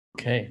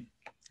Okay,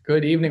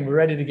 good evening. We're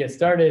ready to get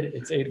started.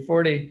 It's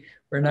 8:40.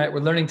 We're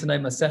learning tonight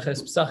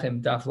Maseches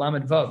Pesachim, Daf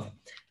Lamed Vav.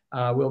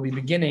 We'll be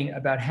beginning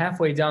about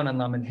halfway down on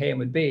Lamed Hey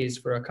and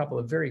Beis for a couple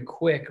of very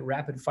quick,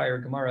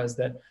 rapid-fire Gemaras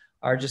that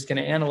are just going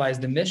to analyze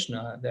the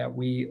Mishnah that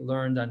we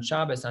learned on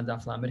Shabbos on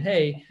Daf Lamed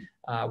Hey.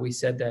 We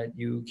said that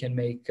you can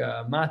make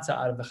matzah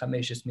out of the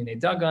chameshes minei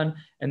dagan,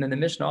 and then the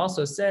Mishnah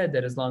also said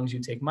that as long as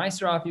you take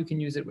meiser off, you can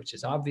use it, which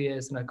is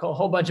obvious, and a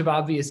whole bunch of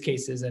obvious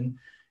cases. And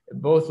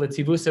both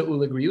letivusa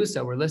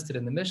ulegriusa were listed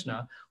in the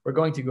Mishnah. We're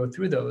going to go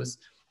through those,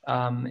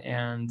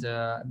 and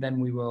then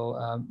we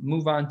will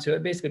move on to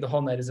basically the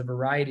whole night is a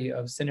variety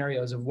of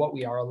scenarios of what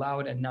we are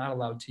allowed and not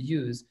allowed to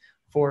use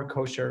for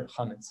kosher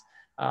chametz.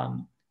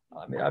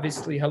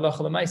 Obviously, halacha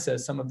l'maisa,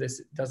 some of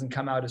this doesn't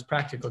come out as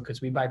practical because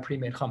we buy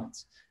pre-made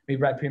chametz. We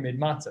buy pre-made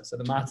matzah. So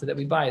the matzah that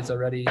we buy is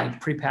already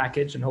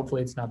pre-packaged and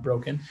hopefully it's not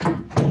broken.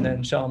 And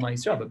then shalom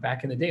Yisrael. But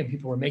back in the day when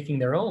people were making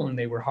their own,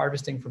 they were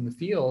harvesting from the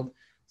field.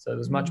 So it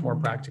was much more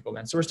practical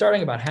then. So we're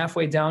starting about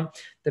halfway down.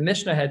 The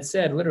Mishnah had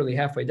said, literally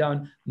halfway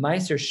down,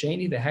 Meiser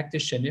Sheni, the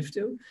hektish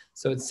sheniftu.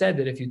 So it said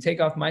that if you take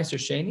off Meiser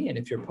Sheni and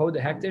if you're po the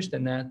hektish,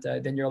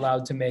 then you're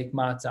allowed to make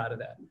matzah out of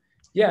that.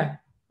 Yeah,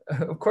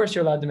 of course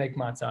you're allowed to make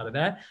matzah out of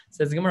that.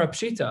 Says the Gemara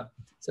Pshita.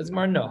 Says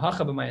Gemara, no.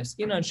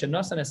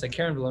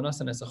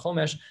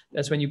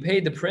 That's when you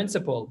paid the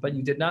principal, but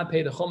you did not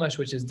pay the chomesh,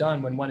 which is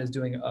done when one is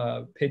doing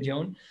a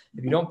pidyon.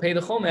 If you don't pay the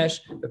chomesh,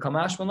 the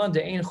kamash malan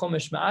de'ein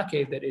chomesh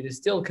ma'akev, that it is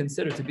still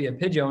considered to be a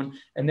pidyon,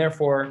 and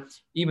therefore,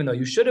 even though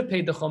you should have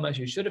paid the chomesh,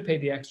 you should have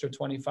paid the extra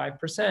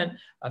 25%.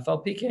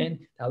 Afal pikein,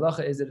 the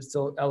halacha is that it's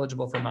still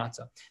eligible for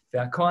matzah.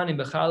 Ve'akohanim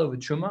bechalu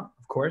v'truma.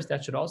 Of course,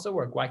 that should also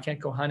work. Why can't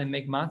kohanim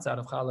make matzah out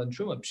of challah and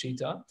truma?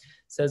 Pshita.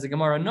 Says the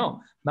Gemara,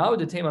 no.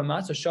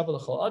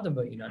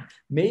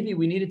 Maybe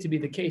we need it to be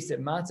the case that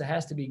matzah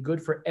has to be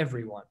good for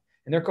everyone.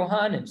 And they're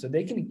kohanim, so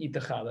they can eat the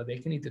challah, they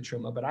can eat the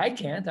truma, but I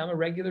can't. I'm a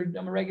regular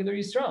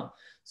Yisrael.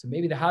 So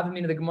maybe the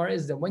havamina of the Gemara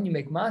is that when you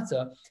make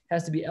matzah, it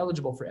has to be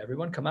eligible for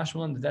everyone. Kamash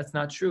malan, that's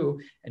not true.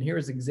 And here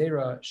is the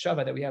Gzeira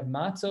Shava that we have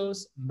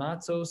matzos,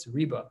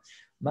 riba.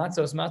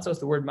 Matzos,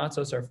 the word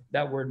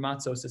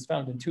matzos is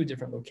found in two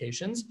different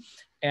locations.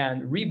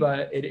 And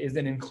riba, it is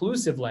an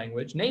inclusive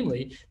language,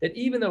 namely that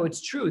even though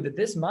it's true that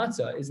this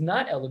matzah is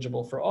not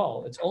eligible for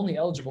all, it's only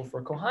eligible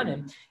for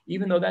kohanim,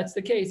 even though that's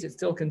the case, it's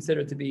still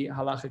considered to be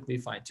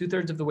halachically fine.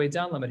 2/3 of the way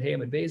down, lamed hey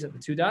and beis at the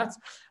two dots,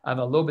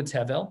 avalo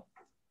b'tevel.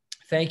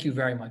 Thank you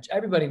very much.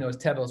 Everybody knows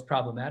tevel is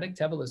problematic.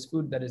 Tevel is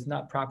food that is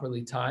not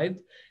properly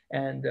tithed.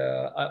 And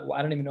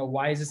I don't even know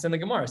why is this in the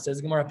Gemara. It says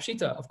the Gemara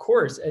Pshita. Of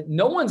course,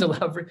 no one's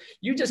allowed for,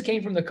 you just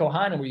came from the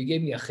Kohanim where you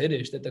gave me a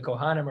chiddush that the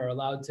Kohanim are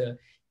allowed to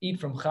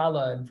eat from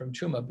challah and from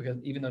truma because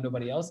even though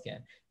nobody else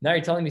can. Now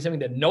you're telling me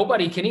something that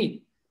nobody can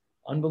eat.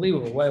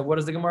 Unbelievable. What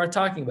is the Gemara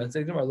talking about? It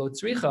says the Gemara, lo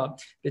tzricha,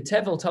 the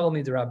tevel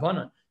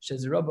midrabanan.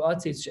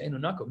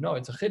 No,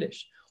 it's a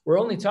chiddush. We're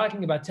only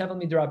talking about tevel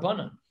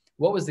midrabanan.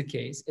 What was the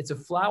case? It's a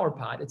flower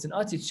pot. It's an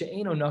atzitz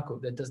she'eino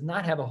nakov that does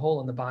not have a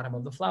hole in the bottom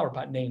of the flower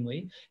pot.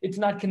 Namely, it's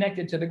not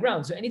connected to the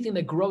ground. So anything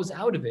that grows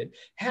out of it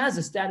has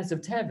a status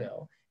of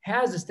tevel,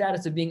 has a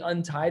status of being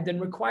untied, then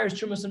requires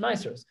trumas and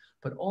maasros,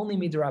 but only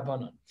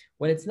midrabanan.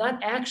 When it's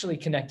not actually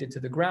connected to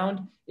the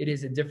ground, it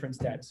is a different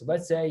status. So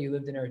let's say you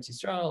lived in Eretz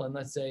Yisrael, and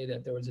let's say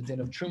that there was a din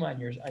of truma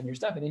on your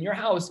stuff, and in your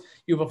house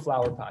you have a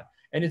flower pot,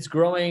 and it's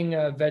growing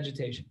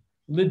vegetation.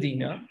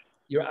 Lidina,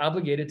 you're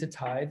obligated to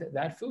tithe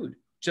that food.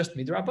 Just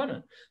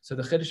midrabanan. So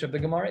the chiddush of the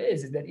Gemara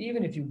is that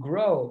even if you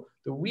grow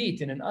the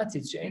wheat in an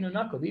atzitz she'eino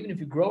nakov, even if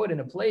you grow it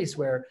in a place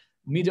where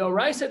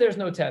midoraisa there's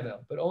no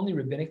tevel, but only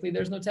rabbinically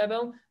there's no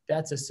tevel,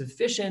 that's a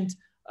sufficient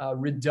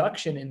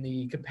reduction in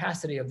the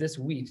capacity of this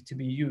wheat to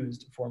be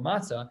used for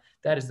matzah.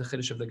 That is the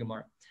chiddush of the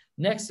Gemara.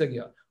 Next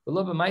sugya. So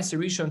if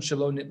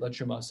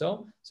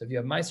you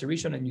have meiser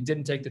rishon and you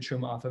didn't take the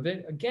truma off of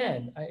it,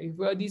 again,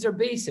 these are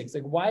basics.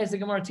 Like, why is the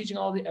Gemara teaching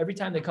every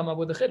time they come up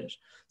with a chiddush?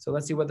 So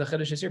let's see what the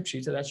chiddush is here.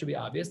 Pshita, that should be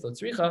obvious.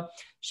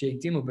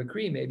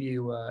 Maybe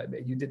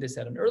you did this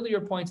at an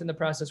earlier point in the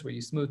process where you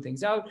smooth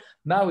things out.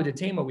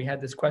 We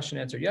had this question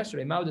answered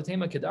yesterday.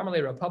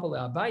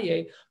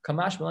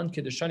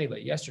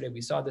 Yesterday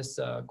we saw this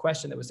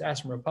question that was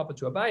asked from Rav Papa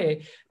to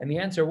Abaye, and the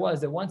answer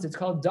was that once it's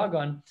called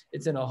dagan,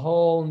 it's in a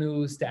whole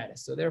new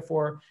status. So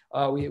therefore,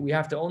 we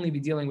have to only be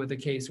dealing with a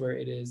case where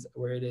it is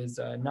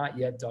not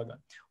yet dagan.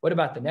 What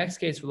about the next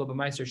case? What about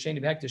meiser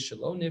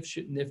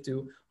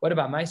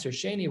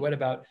sheni? What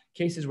about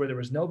cases where there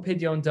was no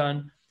pidyon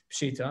done?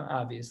 Pshita,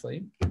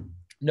 obviously.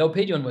 No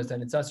pidyon was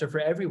done. It's usher for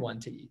everyone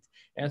to eat.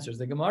 Answers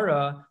the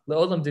Gemara,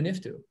 le'olam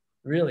deniftu.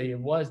 Really, it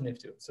was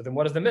niftu. So then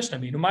what does the Mishnah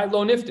mean? My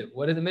lo niftu.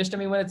 What did the Mishnah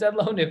mean when it said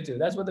lo niftu?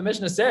 That's what the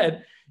Mishnah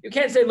said. You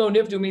can't say lo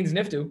niftu means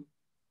niftu.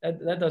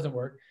 That doesn't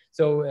work.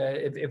 So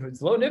if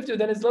it's lo niftu,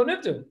 then it's lo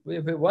niftu.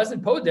 If it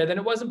wasn't podeh, then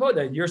it wasn't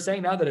podeh. You're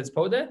saying now that it's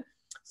podeh?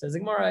 Says the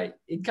Gemara,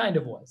 it kind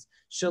of was.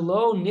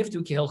 Shelo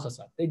niftu kihil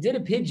chasad. They did a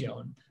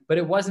pidyon, but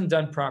it wasn't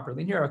done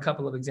properly. And here are a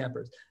couple of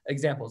examples.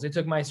 They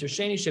took meiser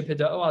sheni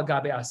shepida'o al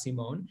gabe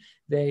asimon.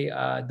 The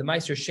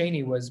meiser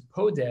sheni was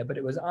podeh, but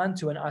it was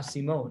onto an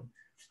asimon.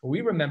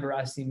 We remember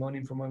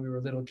asimonim from when we were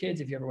little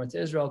kids. If you ever went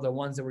to Israel, the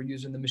ones that were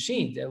used in the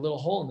machine, they had a little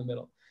hole in the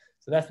middle.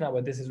 So that's not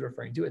what this is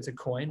referring to. It's a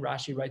coin.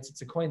 Rashi writes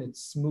it's a coin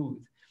that's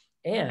smooth,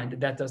 and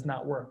that does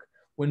not work.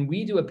 When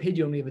we do a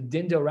pidyon, we have a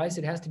din d'oraisa.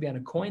 It has to be on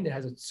a coin that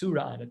has a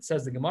tzura on it. It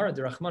says the Gemara,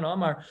 the Rachman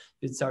Amar,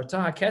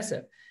 b'tzarta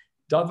hakesef,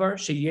 davar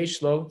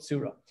sheyesh lo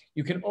tzura.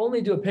 You can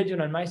only do a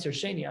pidyon on Meiser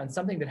Sheni on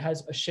something that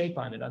has a shape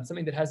on it, on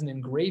something that has an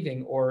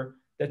engraving or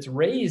that's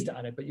raised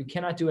on it, but you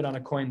cannot do it on a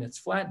coin that's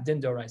flat, din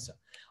d'oraisa.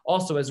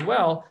 Also as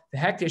well, the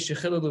hektesh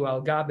shechilulu al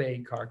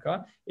gabe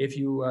karka. If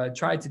you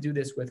try to do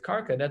this with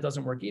karka, that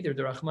doesn't work either.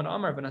 The Rachman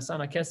Amar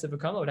v'nasana kesef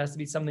v'kalo. It has to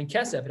be something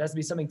kesef. It has to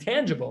be something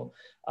tangible,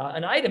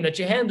 an item that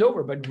you hand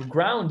over, but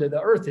ground,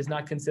 the earth is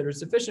not considered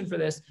sufficient for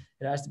this.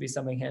 It has to be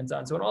something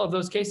hands-on. So in all of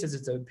those cases,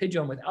 it's a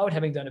pidyon without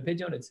having done a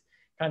pidyon. It's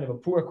kind of a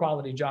poor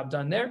quality job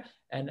done there.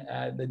 And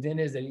the din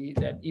is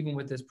that even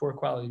with this poor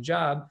quality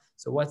job,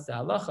 so what's the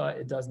halacha?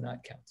 It does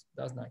not count. It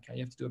does not count.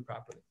 You have to do it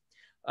properly.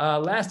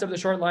 Last of the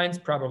short lines,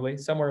 probably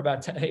somewhere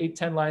about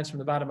 10 lines from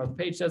the bottom of the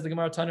page, says the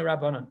Gemara Tanu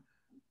Rabbanan.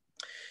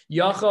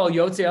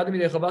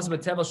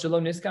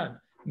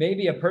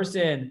 Maybe a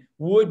person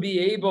would be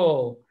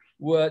able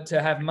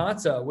to have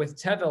matzah with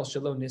tevel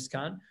shelo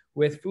niskan,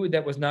 with food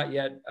that was not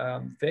yet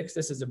fixed.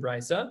 This is a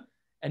brisa.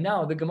 And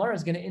now the Gemara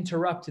is going to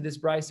interrupt to this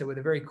brisa with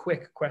a very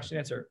quick question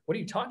answer. What are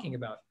you talking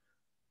about?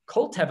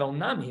 Kol tevel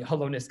nami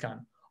halo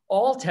niskan.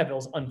 All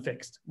tevel's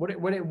unfixed. What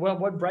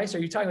brisa are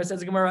you talking about? It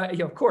says the Gemara,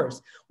 yeah, of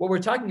course. What we're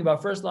talking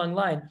about, first long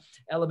line,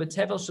 ela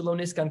betevel shelo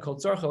niskan kol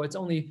tzorcho. It's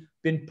only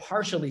been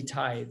partially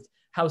tithed.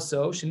 How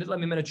so? They only took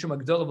the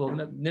truma gdola,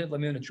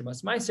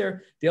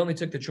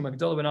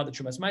 but not the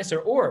trumas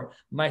meiser, or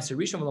meiser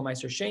rishon,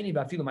 meiser sheni,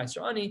 vafilu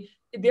meiser ani.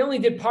 They only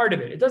did part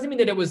of it. It doesn't mean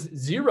that it was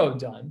zero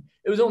done.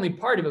 It was only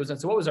part of it was done.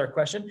 So what was our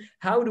question?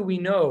 How do we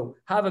know,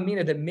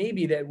 havamina, that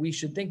maybe that we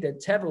should think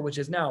that tevel, which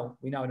is now,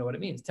 we now know what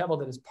it means, tevel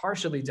that is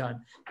partially done,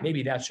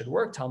 maybe that should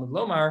work. Talmud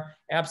Lomar,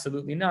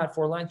 absolutely not.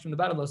 4 lines from the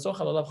bottom, lo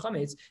sochal alav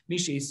chametz,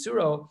 mishi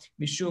isuro,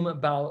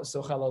 mishum bal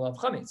sochal alav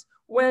chametz.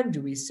 When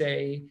do we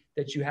say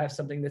that you have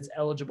something that's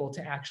eligible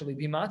to actually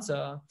be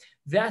matzah?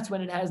 That's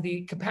when it has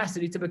the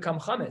capacity to become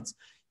chametz.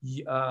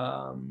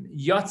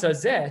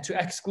 Yatzazeh, to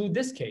exclude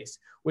this case,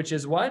 which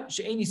is what?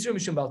 Here,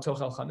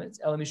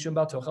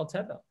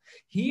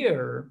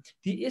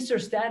 the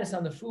isser status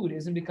on the food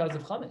isn't because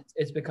of chametz,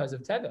 it's because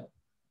of tevel.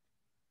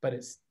 But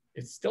it's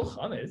still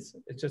chametz,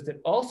 it's just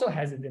it also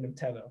has a din of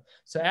tevel.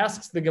 So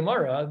asks the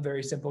Gemara a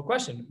very simple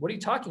question. What are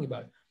you talking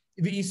about?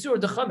 The isur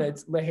de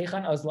chametz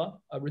lehechan azla,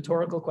 a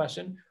rhetorical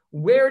question.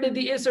 Where did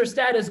the isur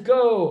status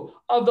go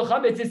of the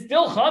chametz? It's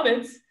still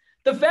chametz.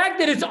 The fact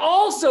that it's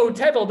also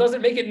tevel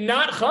doesn't make it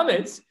not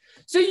chametz.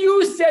 So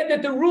you said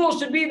that the rule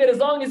should be that as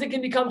long as it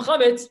can become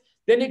chametz,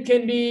 then it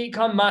can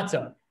become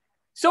matzah.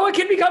 So it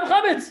can become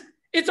chametz.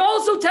 It's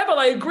also tevel.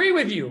 I agree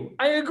with you.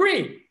 I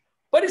agree.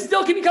 But it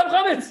still can become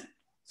chametz.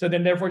 So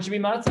then therefore it should be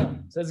matzah.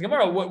 Says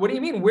Gemara, what do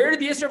you mean? Where did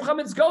the isser of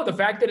chametz go? The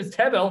fact that it's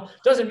tevel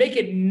doesn't make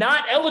it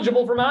not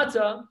eligible for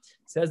matzah.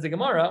 Says the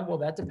Gemara, well,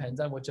 that depends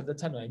on which of the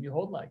Tanaim you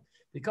hold like.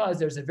 Because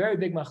there's a very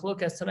big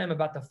machlokas Tanaim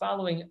about the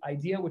following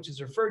idea, which is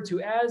referred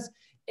to as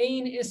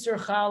ein isser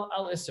chal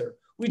al isser.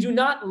 We do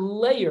not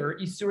layer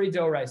isuri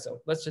deoraisa.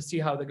 Let's just see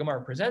how the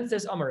Gemara presents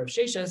this. Amar Rav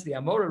Sheshes, the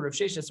Amora Rav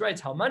Sheshes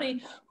writes, how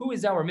many? Who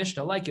is our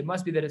Mishnah like? It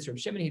must be that it's Rav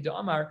Shimon Hido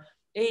Amar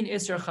ein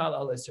isser chal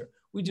al isser.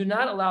 We do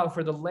not allow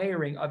for the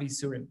layering of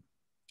isurim.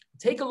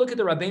 Take a look at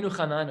the Rabbeinu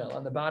Chananel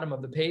on the bottom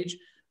of the page.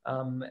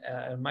 On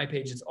my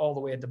page, it's all the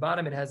way at the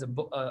bottom. It has a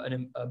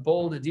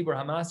bold Dibur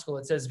Hamaschel.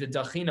 It says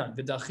Vidachinan,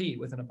 Vidachi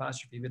with an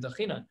apostrophe,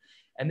 Vidachinan.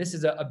 And this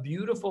is a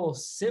beautiful,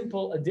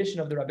 simple addition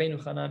of the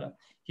Rabbeinu Chananel.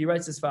 He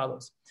writes as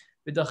follows: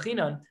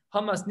 Vidachinan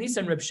Hamas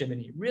Nisan Reb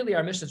Shimon. Really,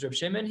 our Mishnah is Reb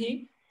Shimon.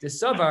 He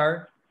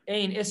Desavar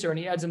Ein Isser, and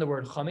he adds in the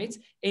word Chametz.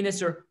 Ein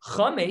Isser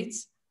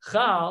Chametz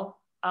Chal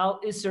Al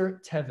Isser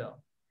Tevel.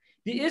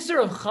 The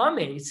Isser of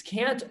Chametz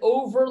can't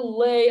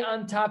overlay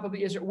on top of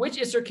the Isser. Which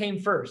Isser came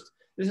first?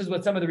 This is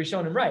what some of the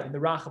Rishonim write, and the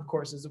Rach, of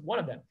course, is one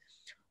of them.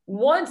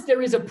 Once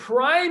there is a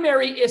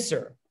primary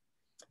Isser,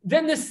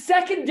 then the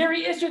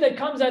secondary Isser that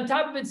comes on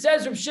top of it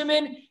says, Reb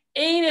Shimon,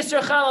 Ein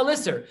Isser Chal Al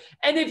Isser.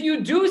 And if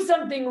you do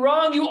something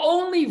wrong, you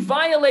only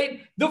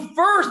violate the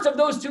first of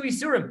those 2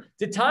 Isurim.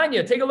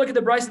 Titania, take a look at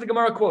the Brisa the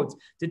Gemara quotes.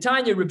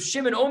 Titania, Reb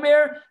Shimon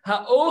Omer,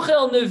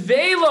 Ha'ochel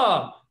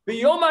Nevela,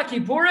 B'yom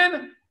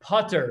HaKippurim,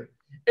 Pater.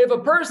 If a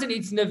person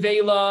eats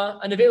nevela,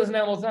 a nevela is an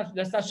animal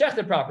that's not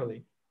shechted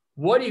properly.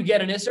 What do you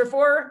get an isser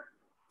for?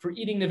 For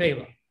eating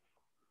nevela.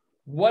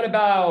 What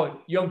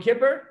about Yom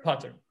Kippur?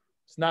 Pater.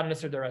 It's not an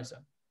isser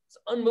deraisa. It's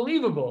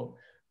unbelievable.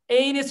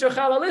 Ein isser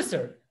chal al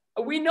isser.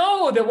 We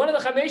know that one of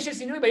the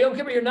chameshes inui by Yom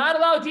Kippur, you're not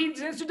allowed to eat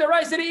isser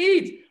deraisa to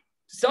eat.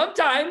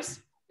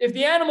 Sometimes, if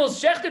the animal's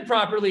shechted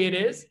properly, it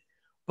is.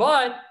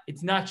 But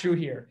it's not true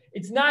here.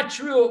 It's not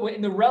true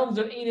in the realms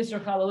of ein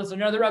isser chal al isser.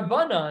 Now the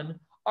Rabbanan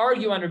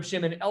argue on Reb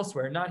Shimon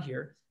elsewhere, not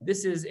here.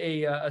 This is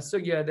a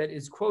sugya that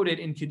is quoted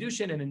in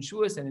Kiddushin and in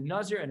Shuas and in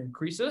Nazir and in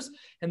Krisus.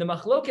 And the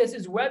machlokes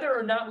is whether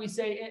or not we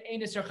say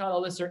ein isser chal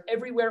al isser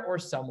everywhere or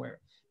somewhere.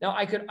 Now,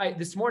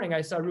 this morning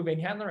I saw Ruben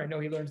Handler. I know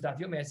he learns Daf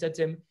Yomi. I said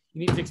to him, you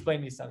need to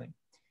explain me something.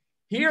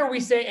 Here we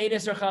say Ein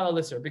Isser Chalal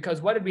Isser,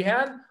 because what did we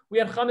have? We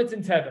had chametz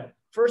and tevel.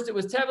 First it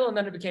was tevel, and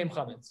then it became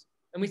chametz.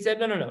 And we said,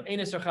 no, Ein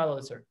Isser Chalal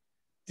Isser.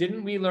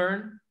 Didn't we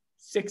learn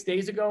 5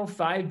 days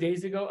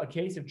ago, a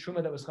case of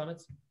truma that was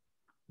chametz?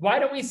 Why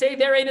don't we say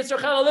there Ein Isser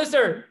Chalal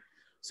Isser?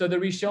 So the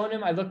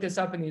Rishonim, I looked this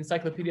up in the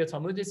Encyclopedia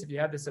Talmudis, if you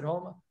have this at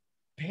home,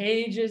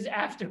 pages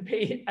after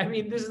page. I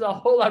mean, this is a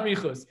whole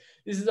arichus.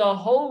 This is a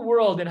whole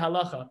world in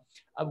halacha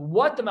of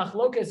what the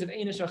machlokas of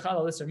Ein Isser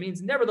Chalal Isser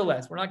means.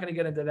 Nevertheless, we're not going to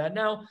get into that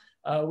now.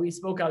 We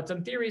spoke out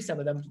some theories. Some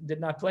of them did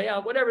not play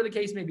out. Whatever the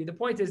case may be. The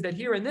point is that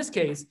here in this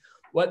case,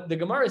 what the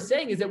Gemara is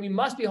saying is that we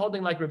must be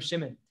holding like Reb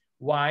Shimon.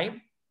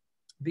 Why?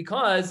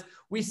 Because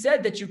we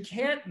said that you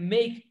can't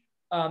make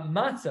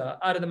matzah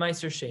out of the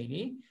Meiser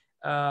Sheni.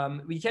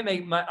 We can't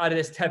make out of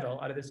this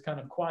tevel, out of this kind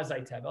of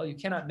quasi tevel. You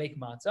cannot make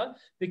matzah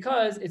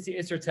because it's the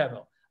Isser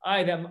tevel.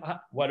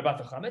 What about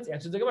the chametz?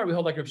 Answers the Gemara. We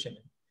hold like Reb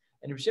Shimon.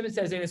 And Reb Shimon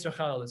says, Ein Isser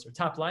Chalal Isser.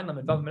 Top line,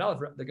 Lamed Vav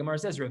Aleph, the Gemara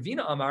says,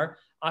 Ravina Amar,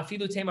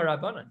 Afilu Tema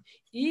Rabbanan.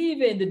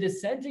 Even the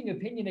dissenting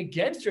opinion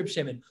against Reb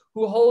Shimon,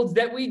 who holds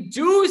that we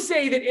do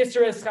say that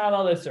Isser is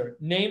Chalal Isser,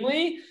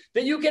 namely,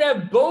 that you can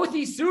have both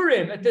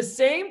Isurim at the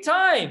same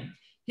time.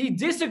 He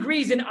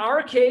disagrees in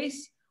our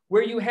case,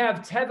 where you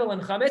have Tevel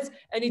and Chametz,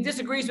 and he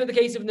disagrees with the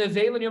case of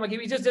Nevel and Yom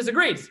HaKippur. He just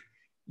disagrees.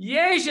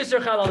 Yesh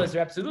Isser Chalal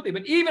Isser, absolutely.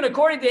 But even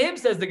according to him,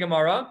 says the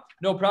Gemara,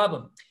 no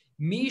problem.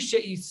 Misha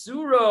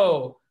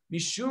Isuro,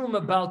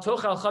 Mishum Bal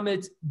Tochal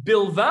Chametz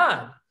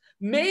Bilvad.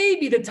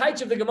 Maybe the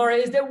taich of the Gemara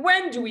is that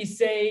when do we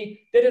say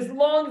that as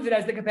long as it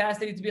has the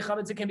capacity to be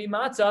chametz, it can be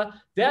matzah?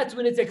 That's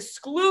when it's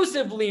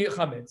exclusively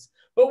chametz.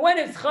 But when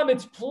it's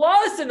chametz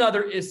plus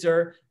another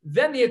isser,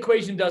 then the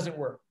equation doesn't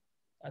work.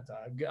 That's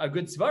a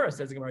good svara,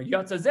 says the Gemara.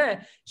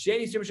 Yatzazeh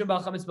she'eni isur mishum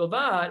bal chametz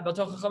bilvad, bal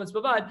tochal chametz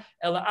bilvad,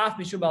 ela af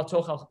mishum bal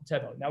tochal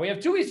tevel. Now we have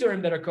two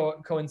isurim that are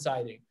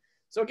coinciding.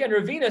 So again,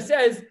 Ravina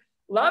says,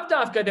 Lav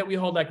dafka that we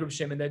hold like Reb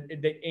Shimon that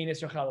Ein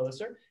Isser Chalal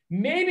Isser.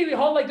 Maybe we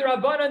hold like the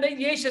Rabbanan that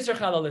Yesh Isser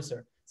Chalal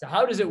Isser. So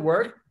how does it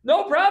work?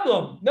 No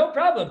problem.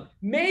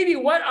 Maybe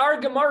what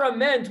our Gemara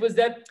meant was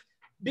that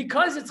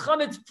because it's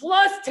chametz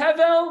plus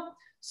tevel,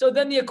 so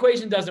then the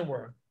equation doesn't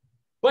work.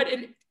 But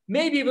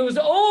maybe if it was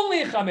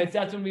only chametz,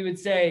 that's when we would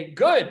say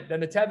good.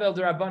 Then the tevel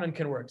the Rabbanan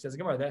can work. Says the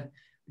Gemara.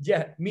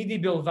 Midi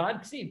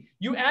bilvad. See,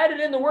 you added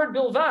in the word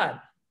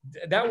bilvad.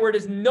 That word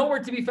is nowhere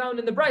to be found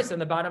in the Bryce on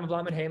the bottom of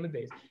Lamed Hayim and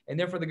Beis, and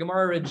therefore the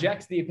Gemara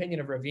rejects the opinion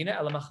of Ravina.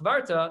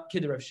 Elamachvarta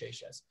kid Rav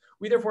Sheshes.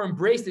 We therefore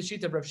embrace the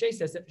sheet of Rav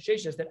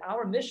Sheshes that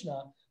our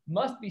Mishnah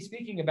must be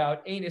speaking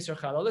about Ein Isser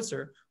Chalal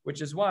Isser,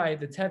 which is why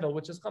the tevel,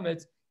 which is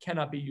chametz,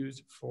 cannot be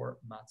used for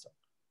matzah.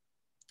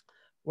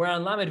 We're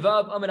on Lamed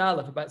Vav Amid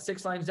Aleph, about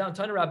 6 lines down.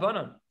 Tana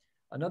Rabbanon,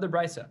 another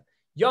Brysa.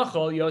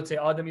 Yachol Yotze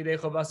Adam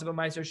Yidecho Vasav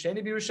Meiser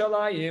Sheni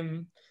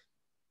B'Yerushalayim.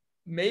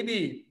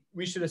 Maybe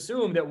we should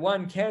assume that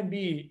one can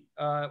be,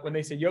 when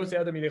they say Yosei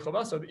Adam Yidei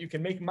Chovaso, that you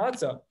can make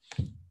matzah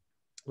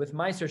with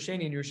Meiser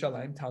Sheni in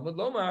Yerushalayim. Talmud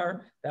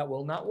Lomar, that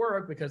will not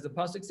work because the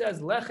pasuk says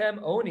Lechem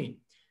Oni,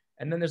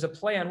 and then there's a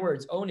play on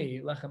words.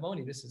 Oni, Lechem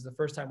Oni. This is the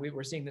first time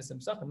we're seeing this in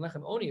Pesachim.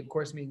 Lechem Oni, of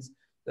course, means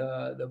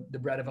the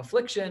bread of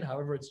affliction.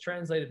 However, it's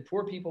translated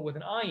poor people with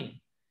an ayin.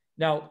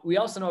 Now, we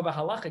also know of a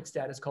halachic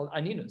status called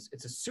aninus.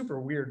 It's a super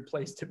weird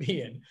place to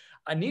be in.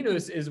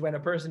 Aninus is when a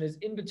person is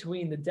in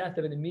between the death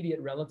of an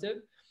immediate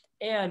relative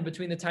and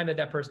between the time that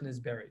that person is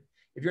buried.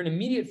 If you're an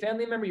immediate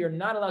family member, you're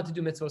not allowed to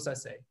do mitzvos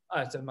aseh.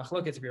 It's a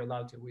machlokes if you're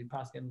allowed to. We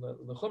pass in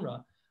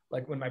l'chumra.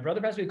 Like when my brother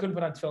passed away, he couldn't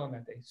put on tefillin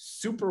that day.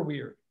 Super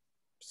weird,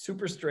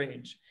 super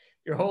strange.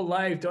 Your whole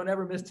life, don't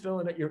ever miss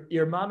tefillin.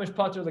 Your mom is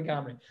patur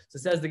legamri. So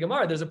says the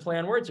Gemara, there's a play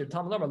on words here.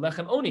 Talmud Lomar,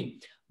 lechem oni.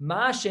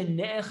 Ma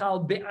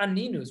shene'echal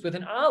be'aninus, with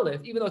an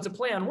aleph, even though it's a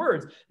play on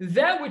words.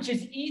 That which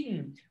is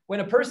eaten when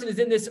a person is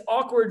in this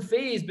awkward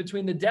phase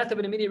between the death of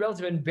an immediate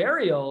relative and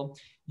burial,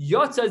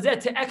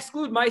 yotzazet, to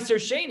exclude Meiser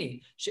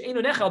Sheni.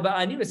 She'enu nechal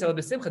be'aninus el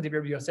b'simcha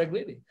d'Rabbi Yosef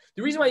Glili.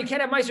 The reason why you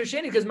can't have Meiser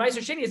Sheni because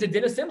Meiser Sheni is a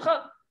din of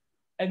simcha.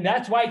 And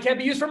that's why it can't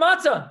be used for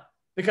matzah.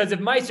 Because if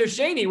Meiser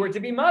Sheni were to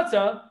be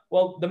matzah,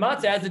 well, the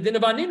matzah has a din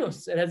of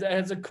aninus. It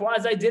has a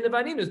quasi din of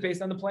aninus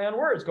based on the play on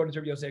words, according to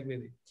Rabbi Yosef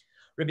Glili.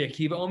 Rabbi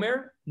Akiva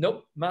Omer,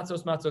 nope,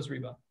 matzos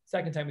riba.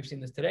 Second time we've seen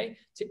this today,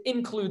 to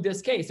include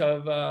this case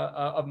of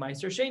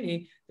Meiser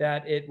Sheni,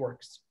 that it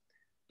works.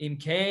 In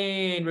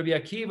Cain, Rabbi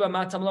Akiva,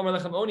 matam lomer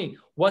lechem oni.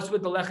 What's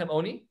with the lechem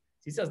oni?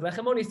 He says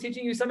lechem oni is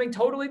teaching you something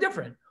totally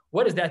different.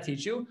 What does that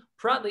teach you?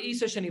 Prat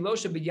leisa sheni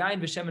losha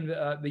b'yayin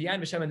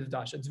v'shemen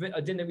v'dash. It's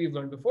a din that we've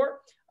learned before.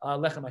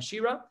 Lechem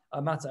ashira,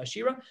 matzah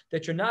ashira,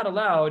 that you're not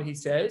allowed, he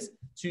says,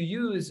 to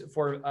use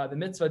for the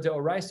mitzvah de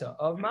oraisa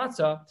of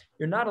matzah.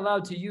 You're not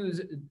allowed to use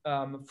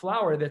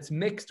flour that's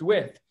mixed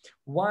with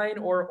wine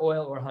or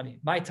oil or honey.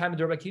 My time of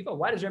Rabbi Akiva.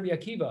 Why does Rabbi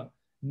Akiva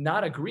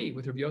not agree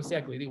with Rabbi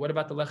Yosef Glili? What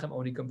about the lechem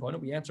oni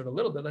component? We answered a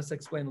little bit. Let's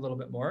explain a little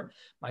bit more.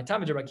 My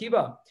time of Rabbi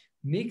Akiva.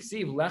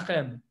 Miksiv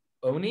lechem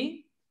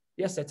oni.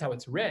 Yes, that's how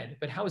it's read,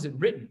 but how is it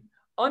written?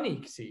 Ani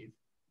ksiv.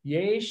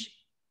 Yesh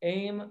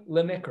aim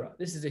lemikra.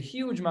 This is a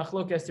huge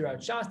machlokas throughout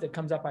Shas that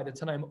comes up by the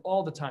Tanaim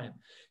all the time.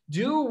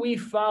 Do we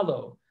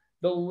follow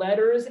the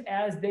letters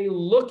as they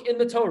look in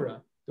the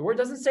Torah? The word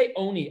doesn't say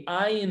oni,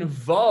 ayin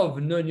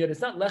vav nun yud.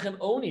 It's not lechem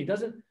oni. It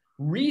doesn't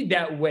read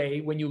that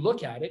way when you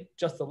look at it,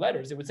 just the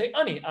letters. It would say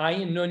ani,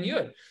 ayin nun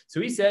yud.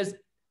 So he says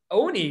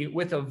oni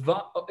with a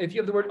vav. If you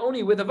have the word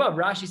oni with a vav,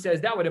 Rashi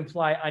says that would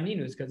imply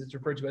aninus because it's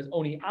referred to as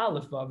oni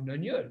aleph vav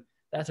nun yud.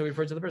 That's how we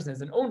refer to the person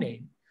as an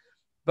onain.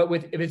 But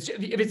if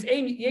it's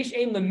aim yesh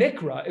aim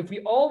lemikra, if we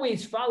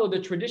always follow the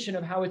tradition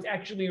of how it's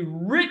actually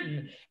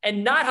written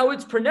and not how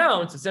it's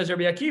pronounced, it says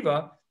Rabbi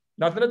Akiva,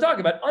 nothing to talk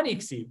about,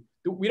 aniksiv.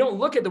 We don't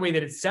look at the way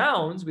that it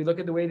sounds, we look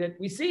at the way that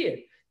we see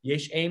it.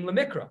 Yesh aim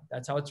lemikra,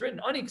 that's how it's written,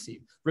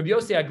 aniksiv. Rabbi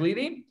Yossi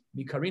Aglili,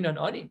 mikarinan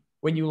ani.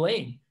 When you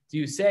lane, do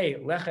you say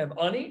lechem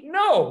ani?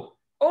 No,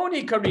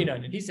 oni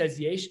karinan. And he says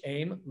yesh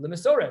aim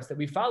lemisores, that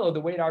we follow the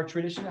way our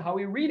tradition, how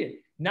we read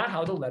it, not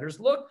how the letters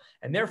look.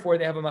 And therefore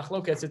they have a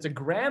machlokas. It's a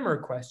grammar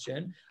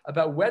question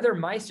about whether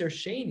Meiser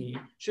Sheni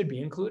should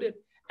be included.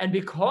 And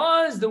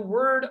because the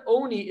word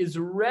oni is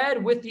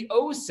read with the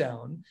O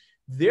sound,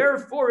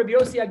 therefore Rabbi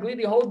Yossi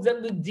Aglili holds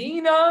that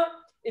Ladina,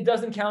 it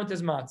doesn't count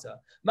as matzah.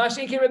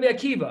 Mashenkin Rabbi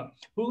Akiva,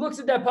 who looks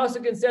at that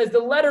pasuk and says, the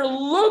letter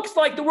looks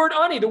like the word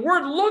ani. The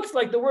word looks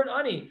like the word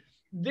ani.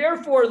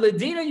 Therefore,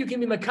 Ladina, you can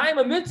be Makayim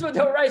a mitzvah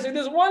d'oraisa.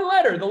 There's one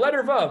letter, the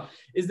letter Vav,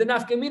 is the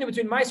nafkamina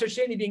between Meiser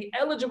Sheni being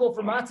eligible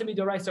for matzah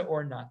midoraisa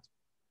or not.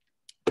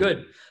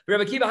 Good.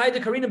 Rabbi Akiva,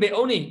 Hayda Karina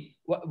Be'oni.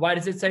 Why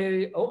does it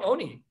say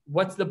Oni?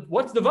 What's the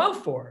Vav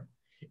for?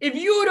 If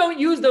you don't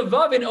use the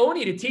Vav in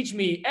Oni to teach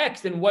me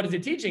X, then what is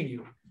it teaching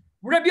you?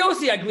 Rabbi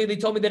Yossi Aglili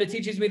told me that it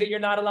teaches me that you're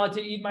not allowed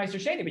to eat Meiser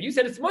Sheni, but you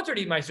said it's mutter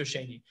to eat Meiser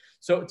Sheni.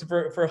 So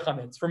for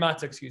chametz, for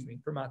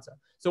matzah.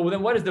 So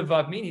then what does the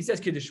Vav mean? He says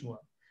Kiddush Shmuel.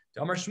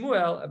 To Amar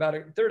Shmuel, about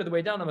a third of the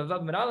way down, to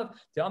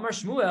Amar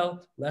Shmuel,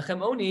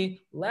 lechem oni,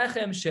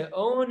 lechem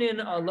she'onin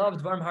alav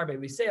dvarim harbe.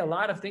 We say a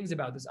lot of things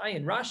about this.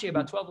 In Rashi,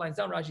 about 12 lines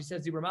down, Rashi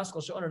says, Zibur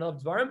maskal she'onin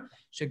alav dvarim,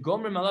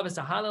 she'gomrim alav es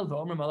halal,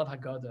 v'omrim alav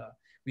haggadah.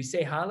 We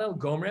say halal,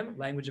 gomrim,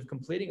 language of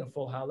completing, a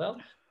full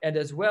halal. And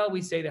as well,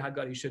 we say the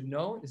Haggadah. You should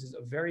know, this is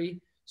a very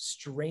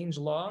strange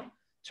law.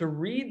 To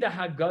read the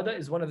Haggadah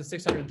is one of the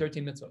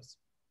 613 mitzvahs.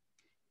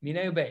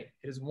 Minei ubei.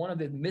 It is one of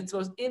the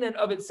mitzvahs in and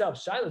of itself.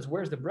 Shilas,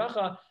 where's the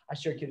bracha?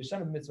 Asher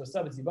kiddushan mitzvah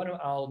savet zibanu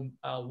al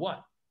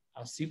what?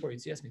 Al sipor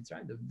yitzias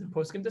mitzrayim. The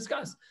poskim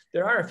discuss.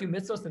 There are a few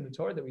mitzvahs in the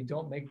Torah that we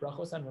don't make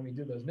brachos on when we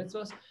do those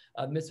mitzvahs.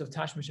 Mitzvah of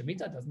tashmish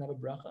amita doesn't have a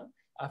bracha.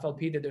 Afal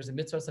pi that there's a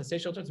mitzvah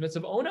sasei it's mitzvah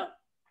of ona.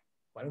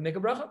 Why don't we make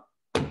a bracha?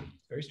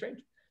 It's very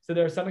strange. So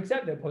there are some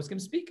except that poskim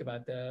speak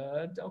about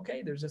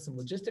okay, there's just some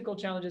logistical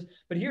challenges.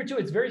 But here too,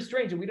 it's very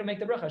strange that we don't make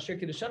the bracha. Asher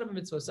kiddushan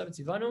mitzvah savet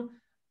zivanu.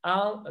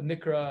 Al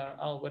mikra,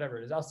 al whatever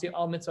it is. I'll see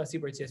al mitzvah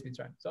sibur yitzias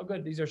mitzrayim. So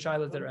good. These are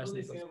shilas that are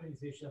asking.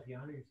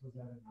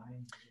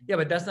 Yeah,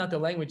 but that's not the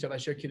language of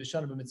Asher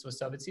Kiddushan b'mitzvah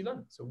savet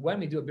sivan. So when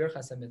we do a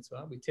birchas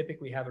mitzvah, we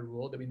typically have a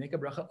rule that we make a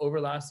bracha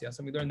over last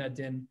yasam. We learned that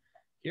din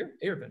here,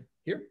 Eruvin,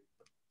 here,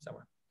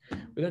 somewhere.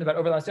 We learned about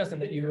over last yasam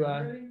that you.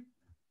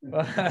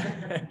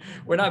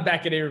 We're not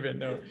back at Eruvin,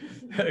 no.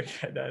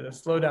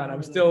 Slow down.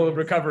 I'm still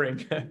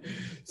recovering.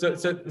 So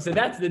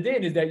that's the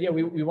din, is that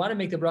we want to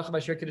make the bracha by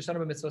Asher Kiddushan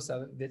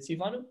b'mitzvah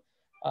v'tzivanu.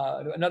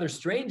 Another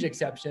strange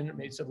exception,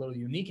 maybe it's a little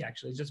unique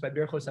actually, just by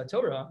Birchos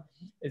HaTorah,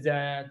 is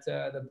that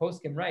the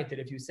poskim write that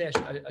if you say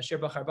Asher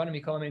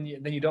b'charbanim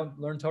yikolam, then you don't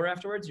learn Torah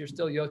afterwards, you're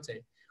still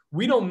yotzei.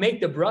 We don't make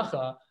the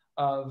bracha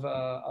of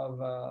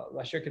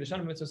Asher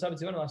Kiddushan b'mitzvah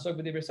v'tzivanu l'asok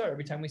b'divrei Torah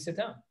every time we sit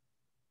down.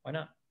 Why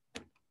not?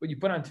 When you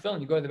put on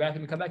tefillin, you go to the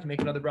bathroom, you come back, you make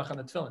another bracha on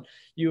the tefillin.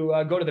 You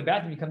go to the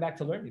bathroom, you come back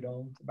to learn. You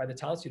don't by the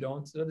talis, you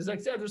don't. So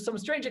there's some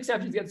strange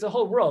exceptions. It's the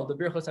whole world, the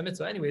birchos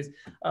hamitzvah. Anyways,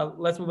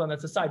 let's move on.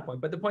 That's a side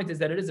point. But the point is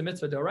that it is a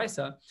mitzvah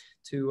d'oraisa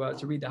to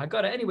read the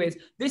Haggadah. Anyways,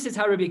 this is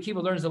how Rabbi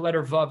Akiva learns the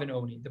letter vav in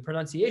oni. The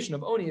pronunciation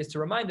of oni is to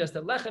remind us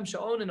that lechem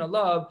she'onin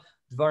alav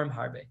dvarim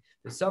harbe.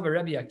 The Savar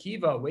Rabbi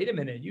Akiva, wait a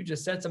minute, you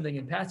just said something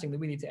in passing that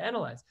we need to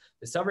analyze.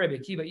 The Savar Rabbi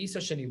Akiva, Isa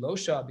sheni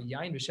losha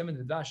b'yayin v'shemen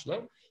v'dash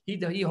lo.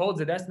 He holds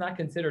that that's not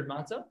considered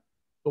matzah.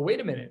 But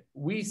wait a minute,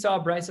 we saw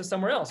brisa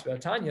somewhere else.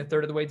 Tanya,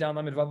 third of the way down,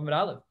 Lamed Vav Amud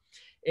Aleph.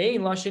 Ein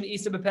lashin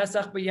Isa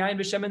b'Pesach b'yayin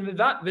v'shemen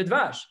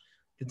v'dvash.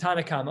 The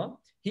Tanakama,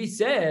 he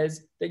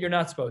says that you're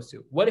not supposed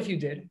to. What if you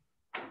did?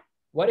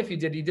 What if you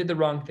did? You did the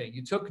wrong thing.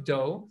 You took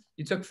dough,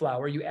 you took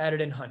flour, you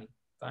added in honey.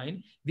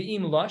 Fine.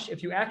 V'im lush,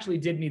 if you actually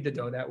did need the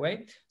dough that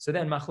way. So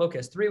then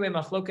machlokas, three-way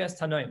machlokas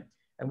tanoim.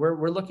 And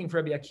we're looking for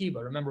Rabbi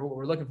Akiva. Remember what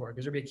we're looking for,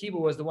 because Rabbi Akiva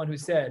was the one who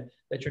said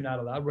that you're not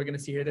allowed. We're going to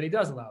see here that he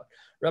does allow it.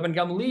 Rabban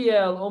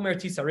Gamliel Omer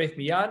Tisaref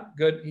Miyad.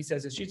 Good. He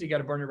says it's shita, you got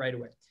to burn it right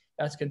away.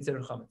 That's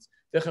considered chametz.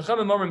 The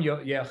chachamim omrim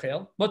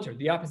yachel mutter,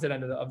 the opposite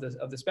end of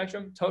the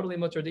spectrum, totally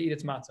mutter to eat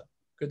its matzah.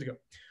 Good to go.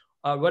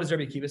 What does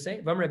Rabbi Akiva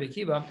say? Vam Rabbi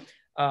Akiva,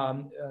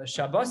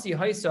 Shabbasi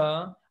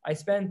Haisa. I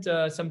spent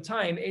some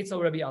time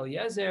Eitzel Rabbi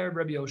Eliezer,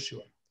 Rabbi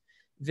Yoshua.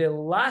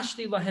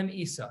 V'lashti lahem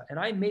Isa, and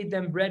I made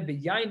them bread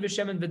b'yayin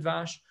v'shemen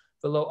v'dvash.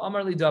 V'lo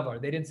amar li davar.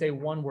 They didn't say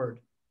one word.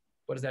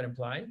 What does that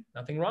imply?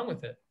 Nothing wrong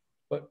with it.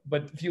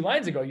 But a few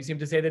lines ago, you seem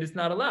to say that it's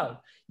not allowed.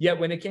 Yet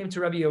when it came to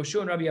Rabbi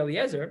Yoshua and Rabbi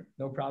Eliezer,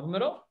 no problem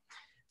at all.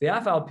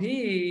 Ve'afal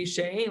pi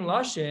she'ein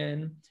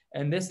lashin,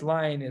 and this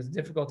line is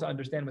difficult to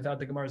understand without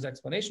the Gemara's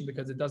explanation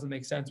because it doesn't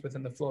make sense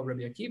within the flow of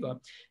Rabbi Akiva.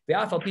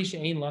 Ve'afal pi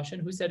she'ein lashin,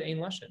 who said ein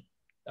lashin?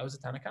 That was a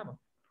Tanna Kama.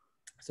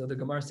 So the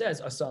Gemara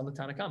says, Asa the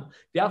Tanna Kama.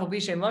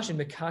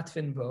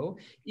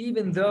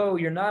 Even though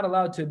you're not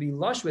allowed to be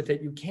lush with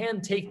it, you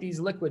can take these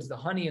liquids, the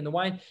honey and the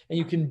wine, and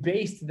you can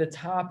baste the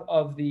top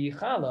of the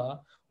challah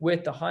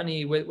with the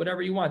honey, with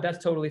whatever you want.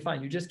 That's totally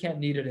fine. You just can't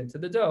knead it into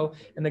the dough.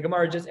 And the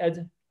Gemara just adds,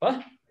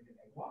 what?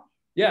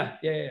 Yeah.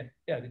 They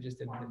just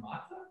did.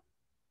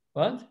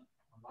 What?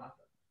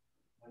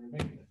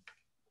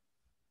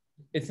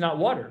 It's not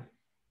water.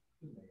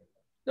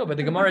 No, but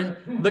the Gemara,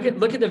 look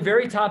at the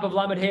very top of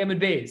Lamed Hey Amud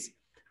Beis.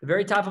 The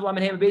very top of Lamed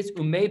Hey Amud Beis,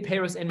 Umei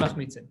Peros En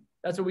Machmitzin.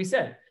 That's what we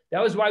said.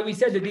 That was why we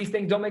said that these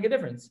things don't make a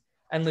difference.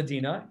 And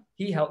Ladina,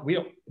 he helped. We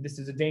don't. This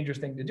is a dangerous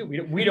thing to do.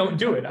 We don't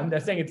do it. I'm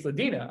not saying it's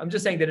Ladina. I'm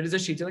just saying that it is a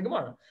sheet in the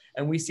Gemara,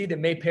 and we see that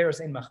May Paris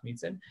ain't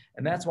Machmitzin,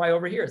 and that's why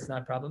over here it's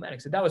not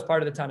problematic. So that was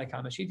part of the Tanna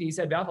Kama sheet. He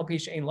said B'afal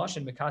Pisha Ein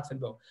Lashon Mekatfin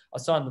Bo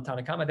Asan the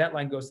Tanna Kama. That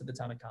line goes to the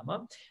Tanna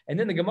Kama, and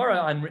then the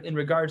Gemara in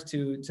regards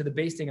to the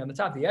basting on the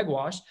top, the egg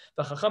wash.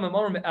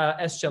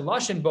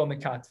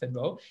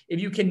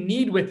 If you can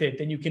knead with it,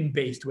 then you can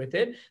baste with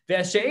it.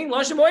 What's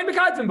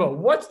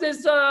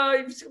this?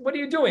 What are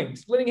you doing?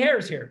 Splitting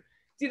hairs here.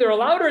 It's either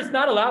allowed or it's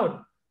not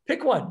allowed.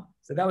 Pick one.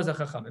 So that was a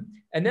chachamim.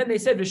 And then they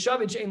said,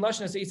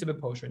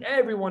 and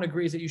everyone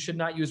agrees that you should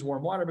not use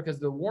warm water because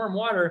the warm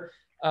water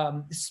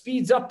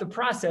speeds up the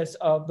process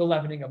of the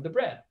leavening of the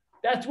bread.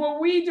 That's what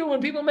we do when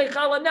people make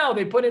challah now.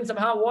 They put in some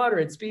hot water.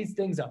 It speeds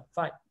things up.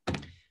 Fine.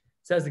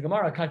 Says the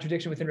Gemara, a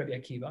contradiction within Rabbi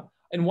Akiva.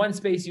 In one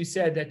space, you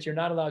said that you're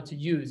not allowed to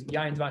use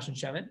yayin, dvash, and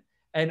shemen.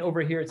 And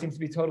over here, it seems to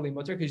be totally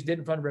mutter because you did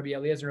in front of Rabbi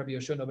Eliezer and Rabbi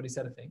Yoshua. Nobody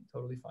said a thing.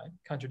 Totally fine.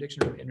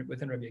 Contradiction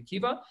within Rabbi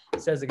Akiva.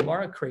 Says the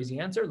Gemara, crazy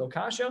answer.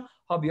 Lokasha,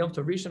 habiyom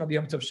tov rishon,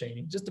 habiyom tov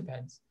sheni. Just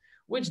depends.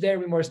 Which day are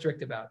we more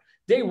strict about?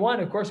 Day one,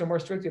 of course, we're more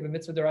strict with the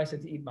mitzvah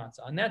deraisa to eat matzah.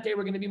 On that day,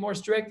 we're going to be more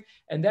strict,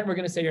 and then we're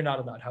going to say you're not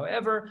allowed.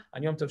 However,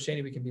 on Yom Tov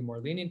Sheni, we can be more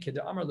lenient.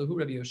 Kida Amar Lahu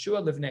Rabbi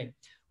Yoshua livnei.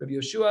 Rabbi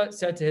Yoshua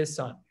said to his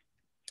son,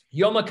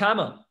 Yom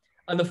HaKama,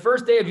 on the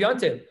first day of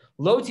Yontiv,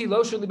 Loti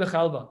loshu li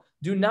bechalva.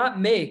 Do not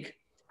make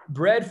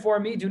bread for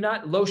me, do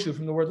not loshu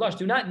from the word lush,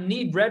 do not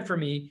knead bread for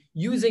me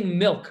using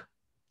milk.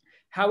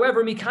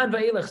 However, mikan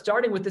va'elech,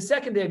 starting with the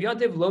second day of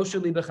Yontiv, loshu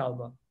li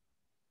bechalva.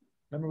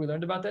 Remember we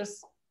learned about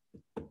this?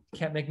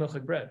 Can't make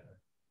milchik bread.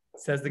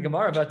 Says the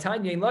Gemara about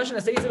Tanya in lush and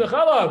asayis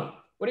b'chalav.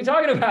 What are you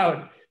talking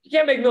about? You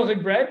can't make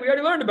milchik bread. We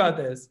already learned about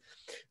this.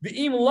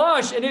 V'im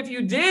lush, and if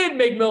you did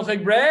make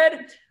milchik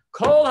bread,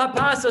 kol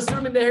hapas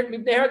asur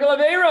mipnei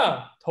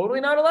galavera. Totally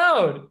not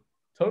allowed.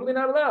 Totally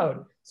not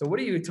allowed. So what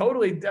are you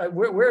totally,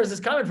 where is this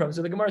coming from?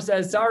 So the Gemara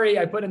says, sorry,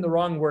 I put in the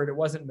wrong word. It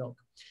wasn't milk.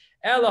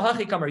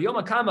 Elahachi kamar, Yom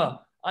HaKama.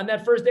 On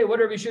that first day, what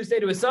did Rabbi Yeshua say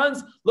to his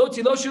sons?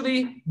 Loti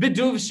loshuli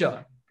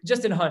biduvsha.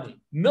 Just in honey.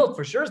 Milk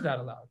for sure is not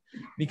allowed.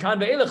 Mikan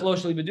ve'elech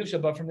loshuli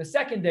biduvsha, but from the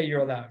second day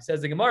you're allowed.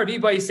 Says the Gemara,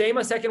 Viva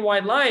Yisema, second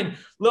wide line.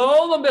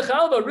 Lo'olam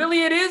bechalva.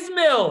 Really it is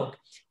milk.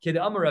 Kid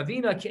amar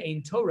Ravina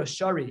ke'ein Torah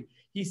shari.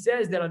 He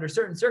says that under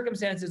certain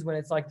circumstances, when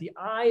it's like the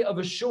eye of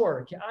a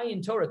shore,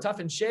 ke'ayin Torah, taf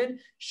and shin,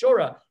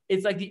 shora,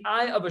 it's like the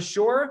eye of a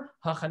shore,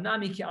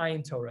 hachanami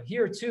ke'ayin Torah.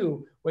 Here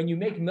too, when you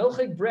make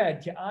milchik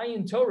bread,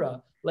 ke'ayin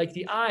Torah, like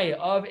the eye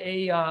of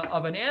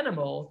an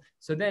animal,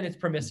 so then it's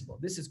permissible.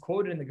 This is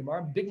quoted in the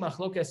Gemara, big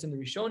machlokas in the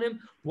Rishonim.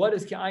 What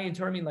does ke'ayin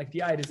Torah mean like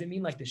the eye? Does it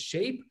mean like the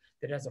shape?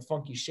 That has a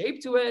funky shape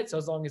to it, so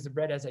as long as the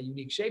bread has a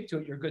unique shape to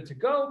it, you're good to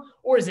go.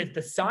 Or is it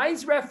the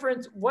size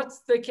reference? What's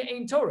the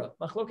Ke'ein Torah?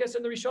 Machlokas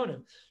and the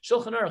Rishonim.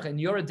 Shulchan Aruch and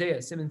Yoredeya,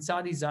 Siman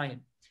Tzadi Zayin.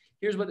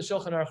 Here's what the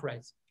Shulchan Aruch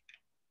writes.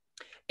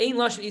 Ein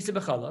lashon isa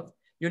b'chalav.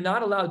 You're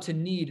not allowed to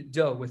knead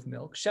dough with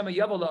milk. Shema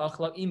yavo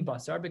la'achla im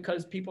basar,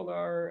 because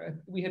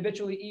we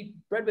habitually eat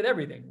bread with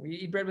everything. We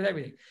eat bread with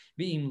everything.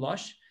 V'im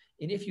lush,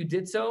 and if you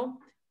did so,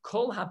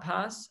 Kol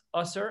hapas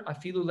asar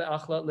afilu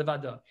le'achla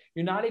levada.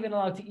 You're not even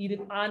allowed to eat it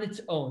on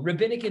its own.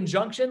 Rabbinic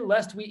injunction,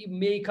 lest we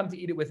may come to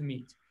eat it with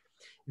meat.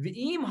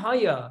 V'im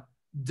haya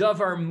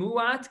davar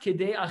muat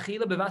kedei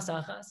achila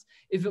bevasachas.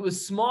 If it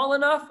was small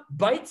enough,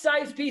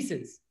 bite-sized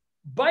pieces.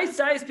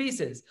 Bite-sized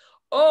pieces.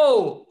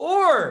 Oh,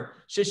 or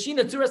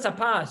sheshina turas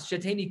hapas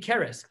sheteni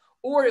keres.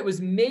 Or it was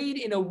made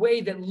in a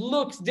way that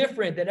looks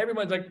different, that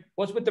everyone's like,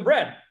 what's with the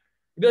bread?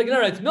 You'd be like,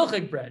 no, it's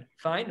milchik bread.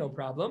 Fine, no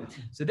problem.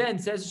 So then,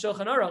 says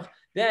Shulchan Aruch,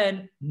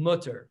 then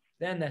mutter.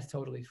 Then that's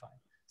totally fine.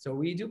 So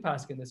we do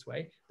paskin this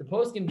way. The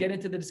post can get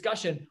into the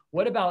discussion,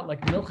 what about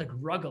like milchik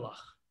rugalach?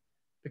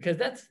 Because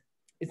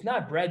it's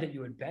not bread that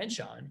you would bench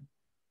on,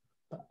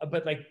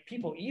 but like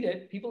people eat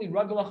it. People eat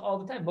rugalach all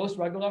the time. Most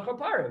rugalach are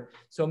paru.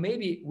 So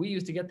maybe we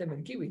used to get them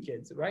in Kiwi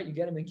Kids, right? You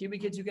get them in Kiwi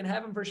Kids, you can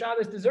have them for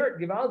Shabbos dessert,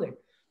 givaldik.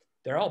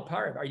 They're all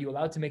paru. Are you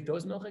allowed to make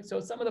those milchik? So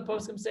some of the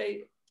posts can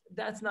say,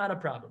 that's not a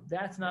problem.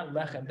 That's not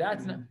lechem.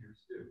 That's not.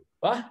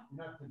 What?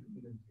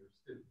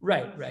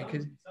 Right.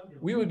 Because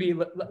we would be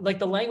like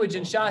the language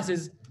in Shas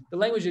is The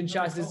language in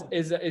Shas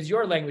is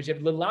your language. You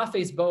have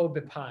lelafes bo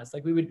bepaz.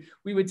 Like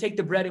we would take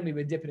the bread and we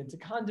would dip it into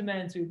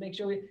condiments. We would make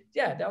sure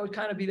that would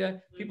kind of be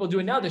the people do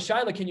it now. The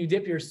shaila, can you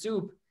dip your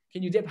soup?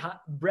 Can you dip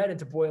hot bread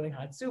into boiling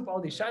hot soup? All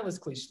these shilas,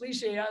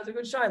 klishlishe, they're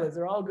good shilas.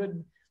 They're all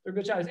good. They're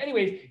good shilas.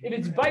 Anyways, if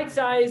it's bite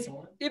size,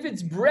 if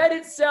it's bread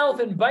itself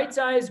and bite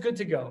size, good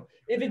to go.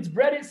 If it's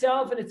bread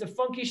itself and it's a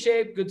funky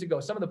shape, good to go.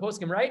 Some of the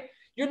poskim, right?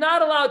 You're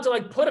not allowed to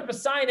like put up a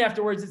sign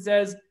afterwards that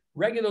says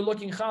regular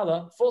looking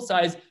challah, full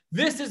size.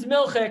 This is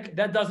milchik.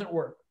 That doesn't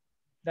work.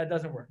 That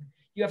doesn't work.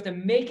 You have to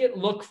make it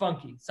look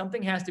funky.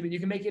 Something has to be. You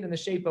can make it in the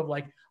shape of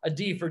like a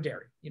D for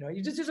dairy.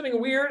 You just do something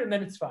weird and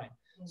then it's fine.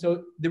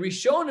 So the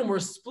Rishonim were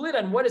split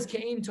on what does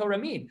Ke'en Torah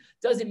mean.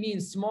 Does it mean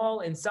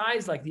small in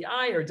size like the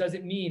eye, or does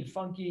it mean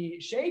funky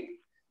shape?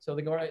 So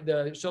the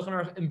Shulchan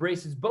Aruch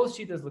embraces both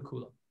shitas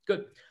l'kula.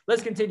 Good.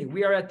 Let's continue.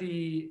 We are at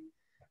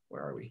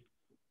where are we?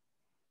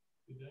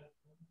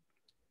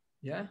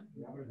 Yeah? I have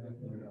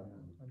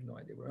no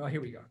idea where. Oh,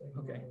 here we go.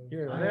 Okay.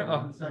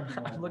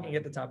 I'm looking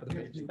at the top of the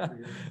page.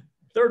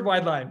 Third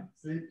wide line.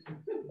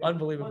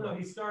 Unbelievable. Oh, no,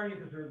 he's starting at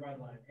the third wide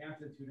line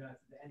after the 2 dots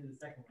at the end of the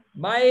second one.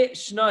 My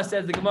Shna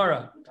says the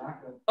Gemara.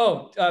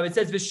 It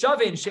says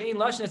Vishavin Shein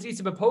Lashnas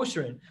Isa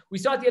B'Posherin. We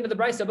saw at the end of the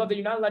brayso above that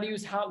you're not allowed to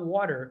use hot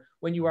water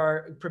when you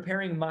are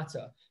preparing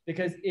matzah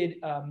because it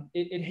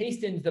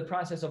hastens the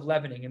process of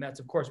leavening, and that's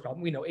of course a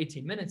problem. We know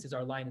 18 minutes is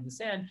our line in the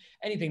sand.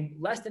 Anything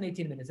less than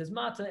 18 minutes is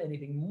matzah.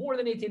 Anything more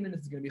than 18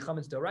 minutes is going to be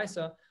chametz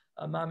d'oraisa.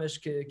 Mamish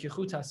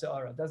kichut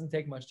ha'se'ara. Doesn't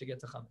take much to get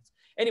to chametz.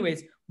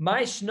 Anyways,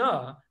 my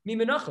shna mi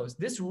menachos.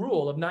 This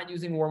rule of not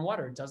using warm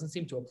water doesn't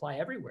seem to apply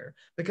everywhere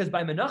because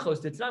by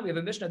menachos, it's not. We have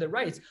a mishnah that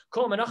writes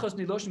kol menachos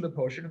niloshin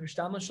b'posher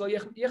v'shtamlan shlo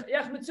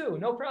yechmetzu.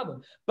 No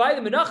problem. By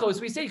the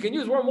menachos, we say you can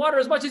use warm water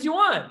as much as you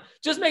want.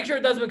 Just make sure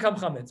it doesn't become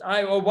chametz.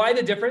 Why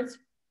the difference?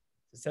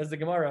 It says the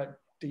Gemara.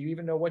 Do you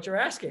even know what you're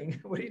asking?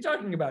 What are you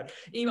talking about?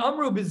 Im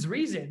amru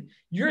bizrizin.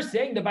 You're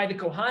saying that by the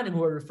Kohanim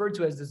who are referred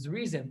to as the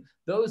zrizim,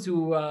 those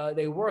who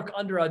they work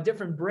under a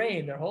different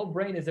brain, their whole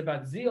brain is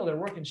about zeal, they're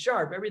working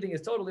sharp, everything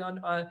is totally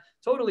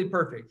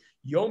perfect.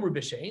 Yomru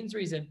b'shein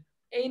zrizin,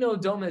 eino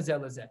dome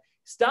zelazeh.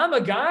 Stam a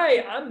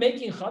guy, I'm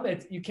making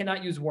chametz, you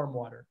cannot use warm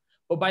water.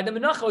 But by the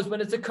menachos, when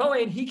it's a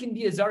kohen, he can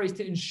be a zaris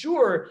to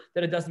ensure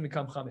that it doesn't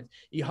become chametz.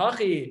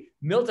 Ihachi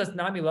miltas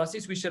nami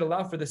lasis, we should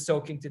allow for the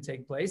soaking to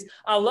take place.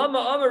 Alama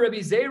amar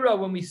Rabbi Zera,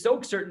 when we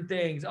soak certain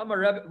things.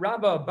 Amar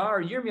Rabba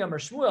Bar Yirmi Amar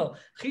Shmuel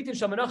chitin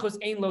shal menachos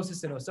ein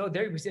losis enoso.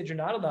 There we said you're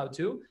not allowed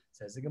to.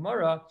 Says the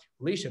Gemara,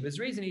 Lisha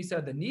bizrizin. He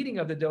said the kneading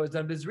of the dough is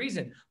done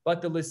bizrizin,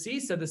 but the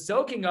lesisa, the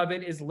soaking of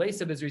it, is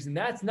lesa bizrizin.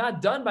 That's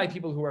not done by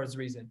people who are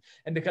zrizin,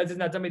 and because it's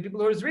not done by people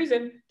who are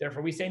zrizin,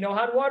 therefore we say no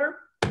hot water.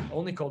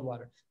 Only cold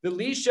water. The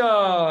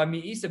lisha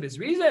mi'isa is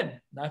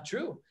reason. Not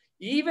true.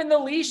 Even the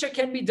lisha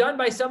can be done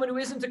by someone who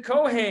isn't a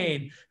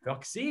kohen.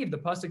 The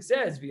pasuk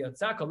says,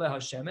 "V'yatzak aleh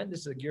hashemen."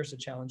 This is a girsa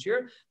challenge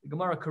here. The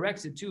Gemara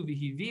corrects it too.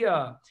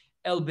 V'hivia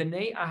el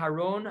bnei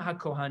Aharon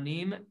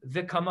hakohanim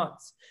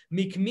v'kamatz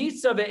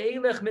mikmitza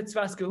ve'elech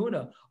mitzvas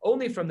kahuna.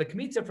 Only from the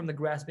kmitza, from the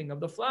grasping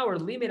of the flour,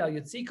 limit al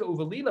yatzika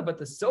uvelila. But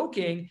the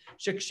soaking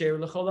sheksher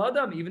l'chol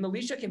adam. Even the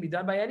lisha can be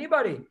done by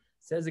anybody.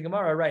 Says the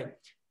Gemara, right?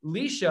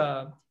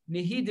 Lisha.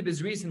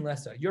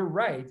 You're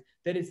right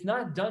that it's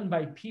not done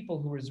by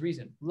people who are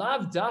zrizin.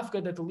 Lav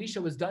dafka that the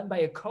lisha was done by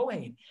a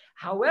kohen.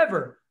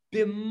 However,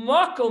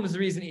 b'makom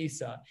zrizin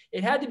isa,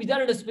 it had to be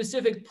done in a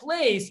specific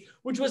place,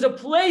 which was a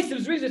place of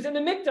zrizus. It's in the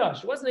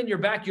mikdash. It wasn't in your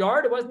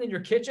backyard. It wasn't in your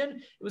kitchen.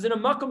 It was in a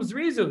makom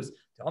zrizus.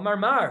 Amar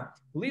mar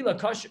lila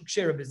kash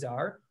kshera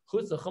bizar.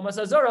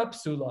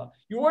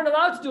 You weren't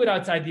allowed to do it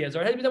outside the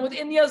Azara. It had to be done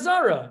within the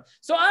Azara.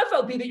 So I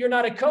felt that you're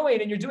not a Kohen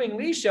and you're doing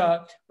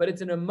Lisha, but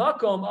it's in a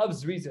makom of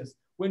zrizus.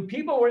 When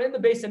people were in the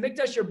base of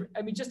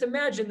Mikdash, just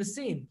imagine the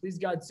scene, please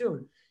God,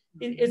 soon.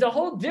 It's a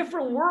whole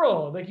different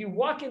world. Like you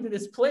walk into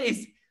this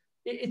place,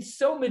 it's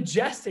so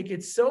majestic.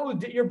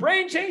 Your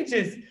brain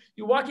changes.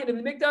 You walk into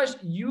the Mikdash,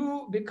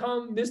 you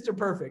become Mr.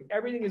 Perfect.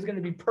 Everything is going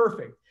to be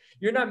perfect.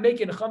 You're not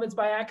making chametz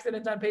by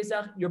accident on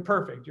Pesach. You're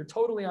perfect. You're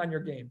totally on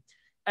your game.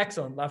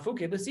 Excellent.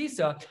 Lafuke the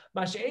sisa.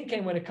 Masha'en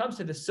came when it comes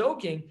to the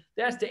soaking.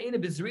 That's the ena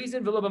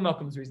bizrizin v'lo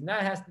b'makom zrizin.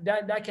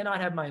 That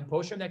cannot have mayim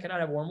posher. That cannot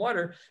have warm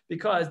water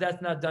because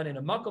that's not done in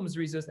a makom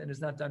zrizus and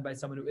is not done by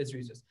someone who is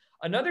zrizus.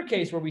 Another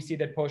case where we see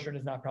that posher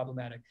is not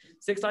problematic.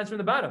 6 lines from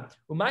the bottom.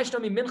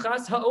 U'maishtami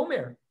minchas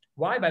ha'omer.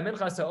 Why? By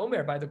minchas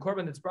ha'omer, by the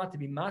korban that's brought to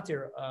be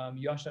matir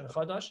yashan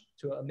chadash,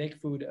 to make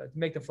food, to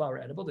make the flour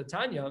edible. The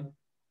Tanya.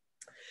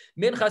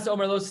 Minchas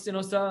omer lo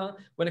sinosa.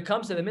 When it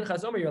comes to the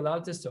minchas omer, you're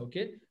allowed to soak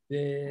it.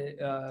 The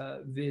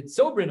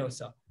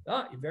sobrinosa.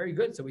 Very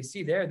good. So we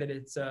see there that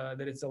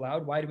it's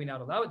allowed. Why do we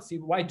not allow it? See,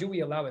 why do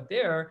we allow it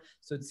there?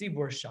 So it's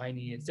tzibur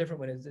shiny. It's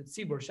different when it's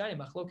tzibur shiny.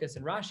 Machlokas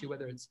and Rashi,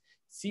 whether it's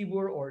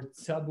tzibur or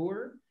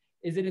tzabur.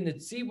 Is it in the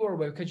tzibur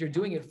because you're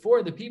doing it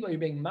for the people? You're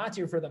being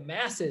matir for the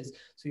masses,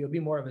 so you'll be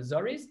more of a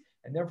zaris,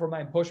 and therefore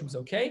my poshim is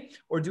okay.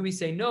 Or do we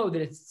say no,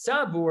 that it's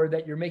tzabur,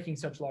 that you're making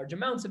such large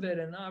amounts of it?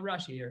 And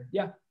Rashi here,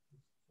 yeah.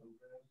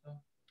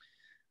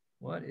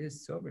 What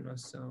is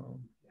sobrinosa?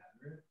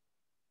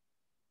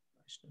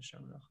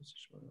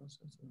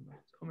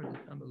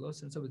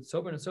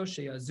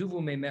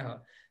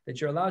 that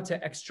you're allowed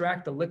to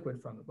extract the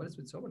liquid from it. What is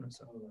vitzober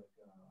nosa?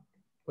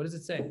 What does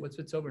it say? What's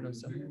vitzober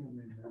nosa?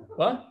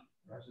 What?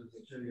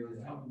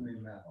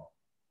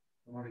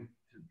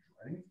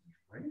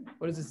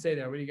 What does it say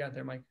there? What do you got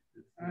there, Mike?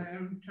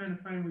 I'm trying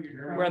to find what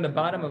you're. We're on the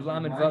bottom of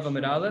Lamed Vav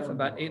Amud Aleph,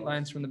 about 8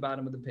 lines from the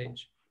bottom of the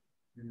page.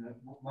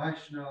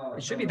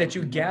 It should be that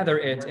you gather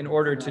it in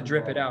order to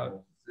drip it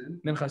out.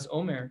 Minchas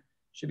Omer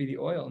should be the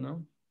oil,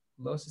 no?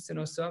 Losis in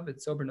osav,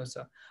 it's sober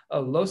nosa. Oh,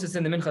 losis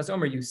in the Minchas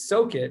Omer, you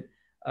soak it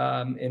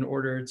in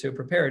order to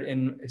prepare it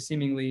in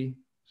seemingly.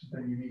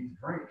 Then you need to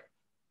drink.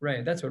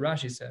 Right, that's what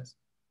Rashi says.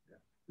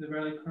 The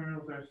barley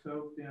kernels are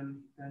soaked and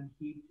then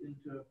heaped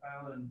into a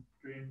pile and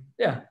drained.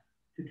 Yeah.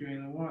 To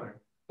drain the water.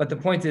 But the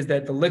point is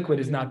that the liquid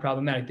is not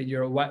problematic. That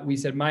you're what we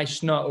said, my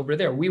shna over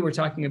there. We were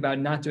talking about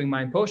not doing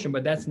my potion,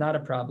 but that's not a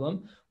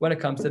problem when it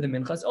comes to the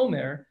Minchas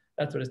Omer.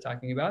 That's what it's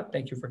talking about.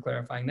 Thank you for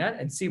clarifying that.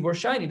 And Tzibor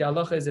Shiny, the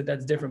halacha is that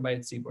that's different by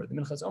its Tzibor. The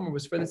Minchas Omer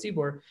was for the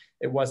Tzibor.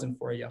 It wasn't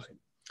for a Yachid.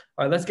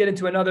 All right, let's get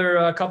into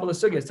another couple of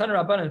sugyas. Taner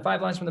Rabbanan,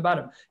 5 lines from the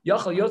bottom.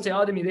 Yachal Yotze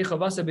Adam Yidei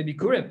Chavasa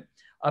B'Bikurim.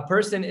 A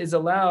person is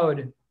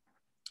allowed.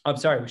 I'm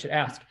sorry, we should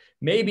ask.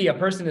 Maybe a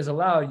person is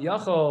allowed.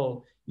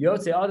 Yachal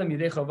Yotze Adam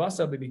Yidei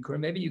Chavasa B'Bikurim.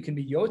 Maybe you can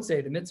be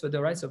Yotze, the mitzvah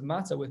deraisa of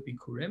matzah with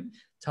Bikurim.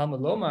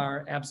 Talmud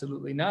Lomar,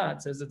 absolutely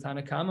not. Says the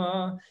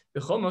Tanakama,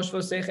 B'chol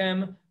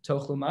Moshvosechem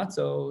Tochlu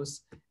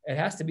Matzos. It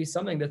has to be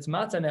something that's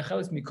matzah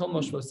nechelis mikol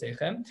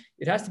moshvosechem.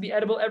 It has to be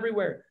edible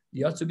everywhere.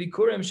 Yatsu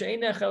bikurim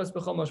she'ein nechelis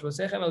b'chol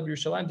moshvosechem el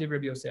b'Yerushalayim div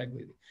Rabbi Yosei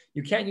Aglili.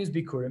 You can't use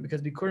bikurim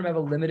because bikurim have a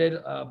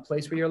limited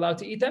place where you're allowed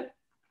to eat them,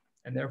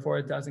 and therefore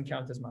it doesn't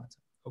count as matzah.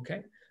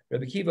 Okay.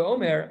 Rabbi Kiva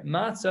Omer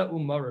matzah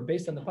umara.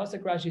 Based on the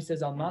pasuk, Rashi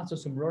says al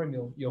matzos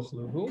umrorim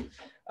yochluhu.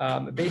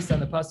 Based on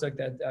the pasuk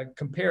that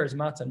compares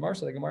matzah and maror,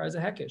 the Gemara as a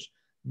hekesh.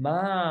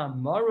 Ma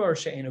maror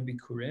she'eino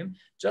bikurim.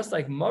 Just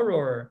like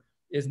maror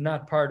is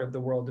not part of the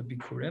world of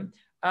bikurim.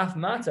 Af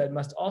matzah, it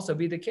must also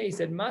be the case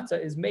that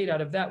matzah is made out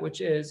of that which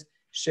is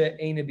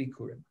she'eina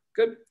bikurim.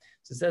 Good.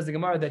 So it says the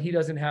Gemara that he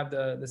doesn't have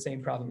the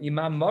same problem.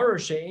 Imam maror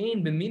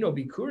she'ein b'mino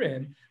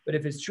bikurim. But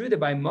if it's true that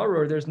by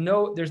maror there's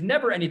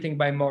never anything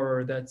by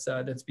maror that's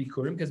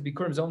bikurim, because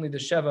bikurim is only the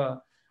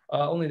sheva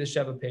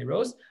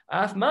peiros.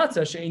 Af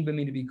matzah she'ein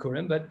b'mino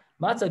bikurim, but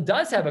matzah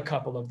does have a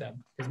couple of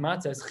them because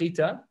matzah is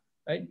chita.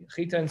 Right,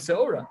 chita and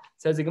seora.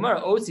 Says the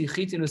Gemara, Otzi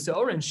chita and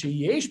seora and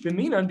sheyesh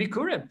b'minan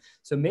bikurim.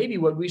 So maybe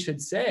what we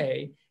should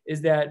say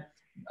is that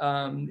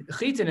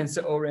chitin and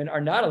seorin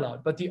are not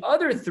allowed, but the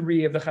other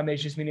 3 of the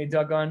chameshis minei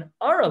dagan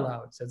are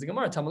allowed. Says the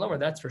Gemara, Talmud Lomar,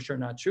 that's for sure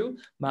not true.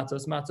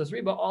 Matzos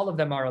riba, all of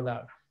them are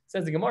allowed.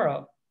 Says the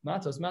Gemara,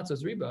 matzos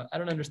riba. I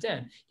don't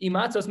understand.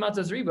 Matzos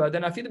riba,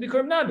 then afilu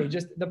bikurim nami.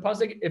 Just the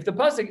pasuk. If the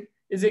pasuk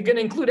is it going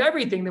to include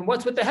everything, then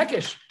what's with the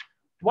hekesh?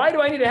 Why do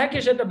I need a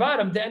hekesh at the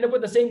bottom to end up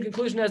with the same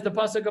conclusion as the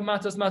pasuk of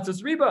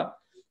matzos riba?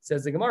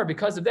 Says the Gemara,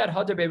 because of that,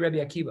 Hadar be Rabbi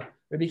Akiva.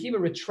 Rabbi Akiva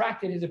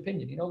retracted his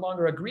opinion. He no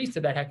longer agrees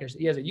to that hekesh.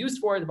 He has a use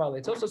for it. The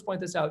Balei Tosos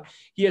point this out.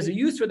 He has a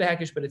use for the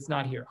hekesh, but it's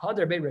not here.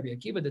 Hadar be Rabbi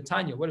Akiva, the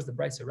Tanya. What does the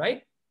Brisa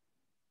write?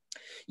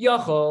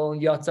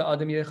 Yachol yatsa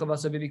adam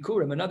yechavasa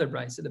b'bikurim. Another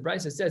brisa. The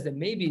brisa says that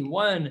maybe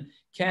one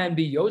can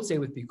be yotze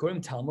with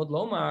bikurim. Talmud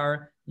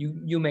Lomar,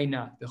 you may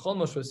not. B'chol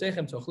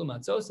moshvosechem tochlu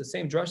matzos. The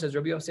same drush as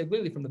Rabbi Yosef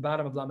Glili from the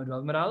bottom of Lamed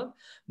Vav Amud Aleph.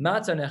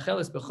 Matzah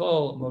necheles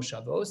b'chol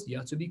moshavos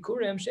yatsu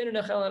bikurim. She'ein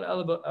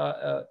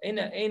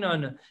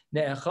einon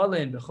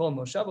ne'echalin b'chol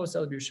moshavos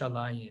el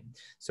b'Yerushalayim.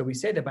 So we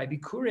say that by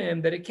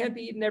bikurim that it can't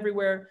be eaten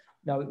everywhere.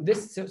 Now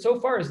this so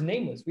far is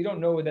nameless. We don't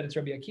know that it's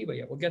Rabbi Akiva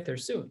yet. We'll get there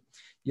soon.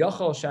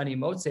 Yachol shani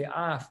motze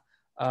af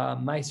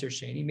meiser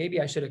sheni.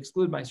 Maybe I should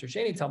exclude meiser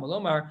sheni. Talmud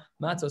Lomar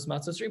matzos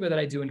riba that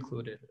I do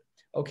include it.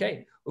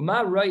 Okay.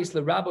 Uma reis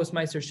lerabos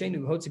meiser sheni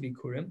hotze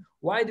bikurim.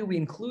 Why do we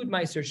include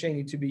meiser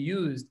sheni to be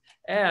used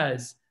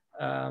as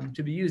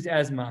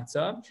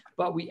matzah,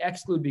 but we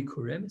exclude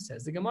bikurim?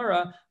 Says the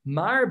Gemara,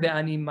 mar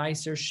be'ani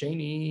meiser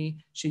sheni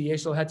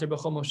sheyesh lo heter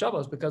b'chol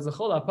moshavos, because the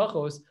chol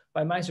hapachos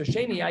by meiser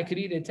sheni I could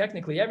eat it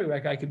technically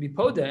everywhere. I could be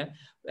podeh,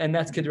 and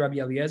that's kid Rabbi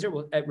Eliezer.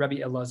 Rabbi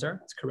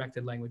Elazar, it's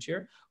corrected language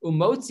here.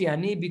 Umotzi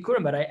ani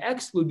bikurim, but I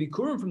exclude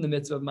bikurim from the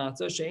mitzvah of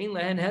matzah she'ein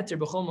lehen heter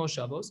b'chol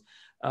moshavos,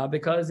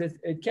 because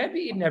it can't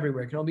be eaten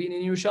everywhere. It can only be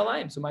eaten in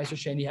Yerushalayim. So meiser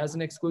sheni has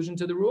an exclusion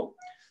to the rule.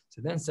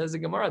 So then says the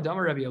Gemara,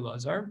 Damar Rabbi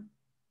Elazar.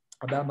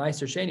 About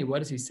Meiser Sheni, what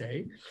does he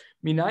say?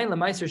 Minayin la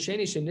Meiser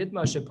Sheni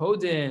shenitma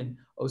shepodin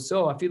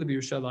oso afilu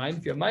b'Yerushalayim.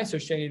 If you have Meiser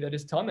Sheni that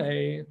is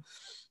tamei,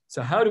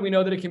 so how do we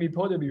know that it can be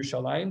podeh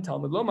b'Yerushalayim?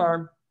 Talmud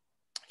Lomar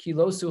ki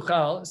lo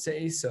suchal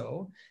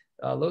seiso.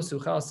 Lo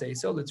suchal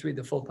seiso. Let's read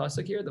the full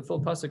pasuk here. The full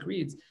pasuk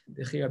reads: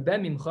 V'chir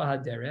ben mimcha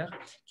haderech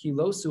ki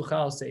lo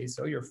suchal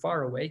seiso. You're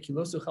far away. Ki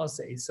lo suchal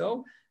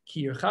seiso.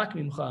 This pasuk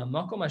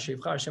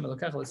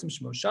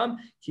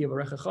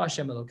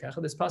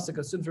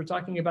assumes we're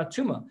talking about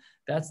tuma.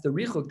 That's the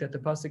richuk that the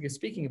pasuk is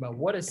speaking about.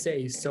 What does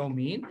seiso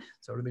mean?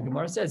 So the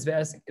Gemara says,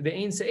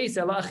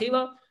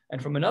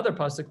 And from another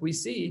pasuk, we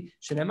see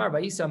Shenemar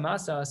Vayisa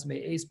Masas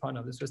Me'es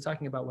Panav. This was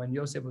talking about when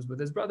Yosef was with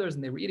his brothers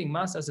and they were eating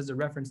masas as a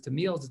reference to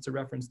meals. It's a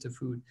reference to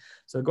food.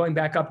 So going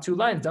back up 2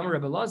 lines, Damar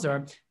Rebbe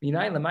Lazar, you're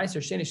not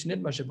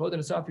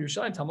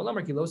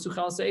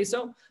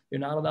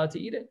allowed to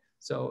eat it.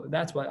 So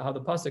that's how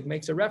the pasuk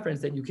makes a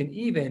reference that you can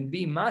even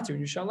be matir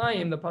in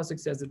Yerushalayim. The pasuk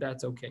says that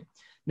that's okay.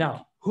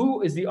 Now,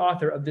 who is the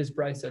author of this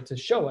brisa to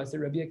show us that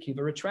Rabbi Akiva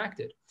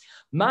retracted?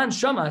 Man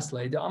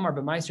shamasle de amar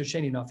b'maiser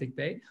sheni nafik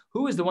bey.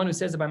 Who is the one who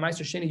says that by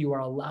maiser sheni you are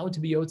allowed to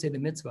be yotzei the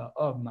mitzvah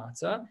of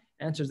matzah?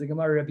 Answers the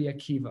Gemara, Rabbi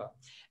Akiva.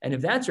 And if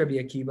that's Rabbi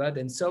Akiva,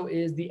 then so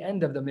is the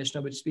end of the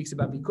Mishnah, which speaks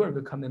about bikurim.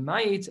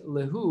 V'kamemayit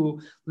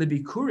lehu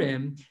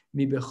lebikurim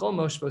mi bechol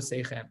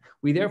moshvosechem.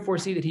 We therefore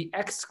see that he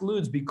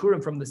excludes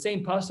bikurim from the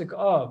same pasuk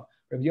of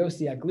Rabbi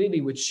Yossi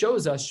Aglili, which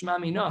shows us Shema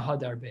Mina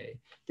Hadarbe,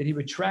 that he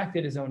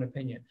retracted his own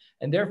opinion.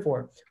 And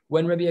therefore,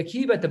 when Rabbi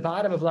Akiva at the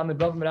bottom of Lamed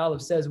Vav Amud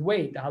Aleph says,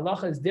 wait, the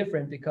halacha is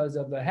different because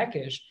of the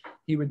hekesh,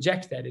 he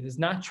rejects that. It is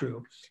not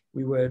true.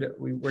 We're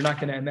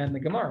not going to amend the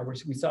Gemara.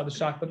 We saw the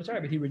shock of the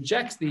Torah, but he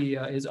rejects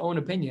his own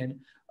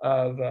opinion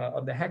of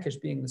the hekesh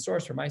being the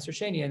source for Meiser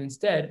Sheni, and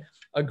instead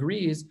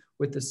agrees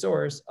with the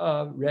source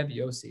of Rabbi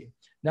Yossi.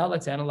 Now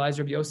let's analyze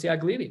Rabbi Yossi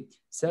Aglili.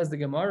 Says the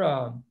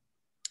Gemara,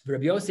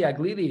 Rabbi Yossi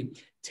Aglili,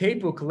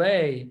 Tepuk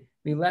le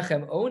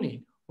milechem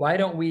oni. Why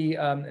don't we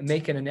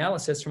make an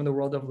analysis from the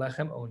world of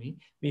lechem oni?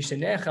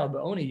 Mishenechal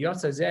be'oni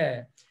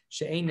yotzazeh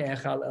she'ein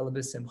ne'echal el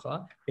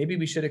b'simcha. Maybe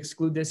we should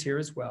exclude this here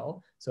as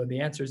well. So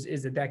the answer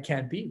is that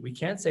can't be. We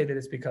can't say that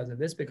it's because of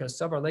this, because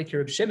Savar like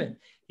Reb Shimon.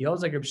 He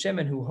holds like Reb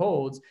Shimon, who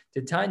holds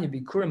Titanya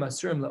bikurim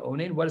asurim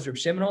la'onein. What does Reb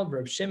Shimon hold?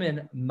 Reb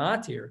Shimon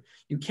matir.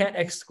 You can't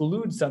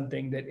exclude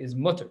something that is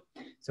mutter.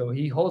 So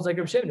he holds like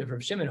Reb Shimon. If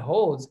Reb Shimon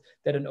holds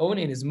that an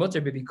onein is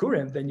mutter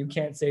b'bikurim, then you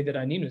can't say that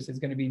aninus is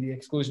going to be the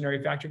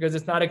exclusionary factor because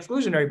it's not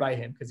exclusionary by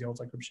him because he holds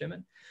like Reb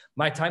Shimon.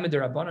 My time of the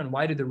Rabbanan.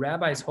 Why do the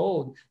rabbis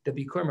hold that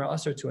bikurim are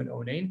usher to an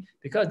onein?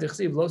 Because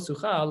dechsiv lo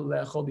suchal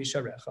le'echol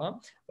bisharecha.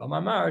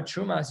 V'mamar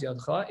trumas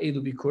yadcha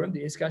elu bikurim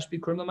the iskash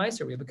bikurim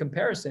lemaiser. We have a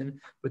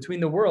comparison between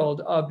the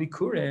world of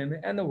bikurim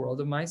and the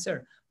world of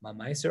maiser. Ma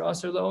maiser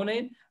aser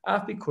le'onein,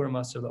 af bikurim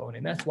aser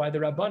le'onein. That's why the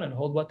Rabbanan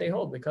hold what they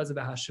hold, because of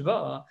a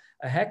hashva,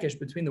 a hekesh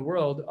between the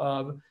world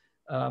of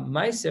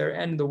maiser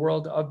and the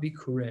world of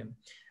bikurim.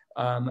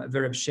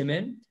 Reb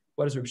Shimon,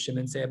 what does Reb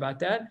Shimon say about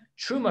that?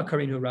 Truma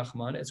karinu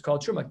rachman. It's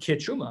called truma. Kit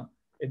truma.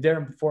 It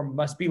therefore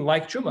must be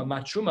like truma.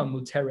 Ma truma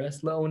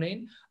muteres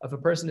le'onein. If a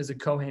person is a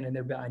kohen and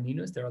they're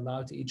be'aninus, they're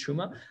allowed to eat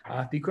truma.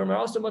 Bikurim are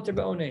also muter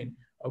be'onein.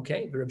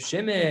 Okay, Reb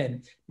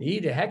Shimon, the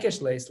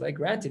hekesh leis, like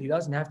granted, he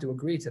doesn't have to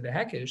agree to the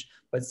hekesh,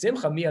 but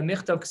simcha miya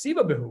michtav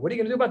ksiva behu. What are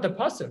you going to do about the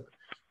pasuk?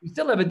 You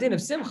still have a din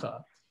of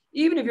simcha.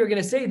 Even if you're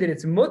going to say that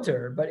it's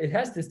mutter, but it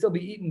has to still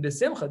be eaten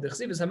b'simcha, the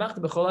chsiv is hamachta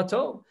b'chol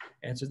hatov.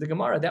 Answers the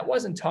Gemara. That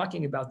wasn't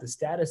talking about the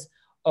status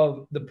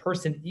of the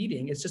person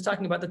eating. It's just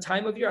talking about the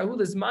time of year.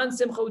 Man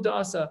simcha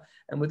udasa.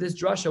 And with this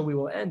drasha, we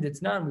will end.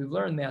 It's not. We've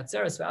learned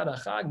me'atzeres v'ad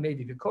hachag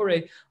maybe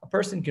v'korei. A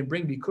person can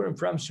bring bikurim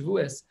from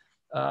Shavuos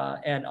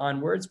and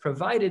onwards,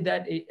 provided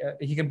that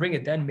he can bring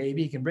it then,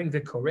 maybe he can bring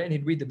the Koreh and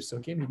he'd read the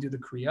Psukim, he'd do the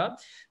Kriya,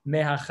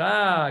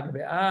 Mehachag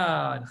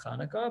ve'ad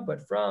Chanukah,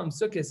 but from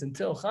Sukkot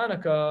until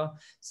Chanukah,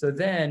 so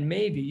then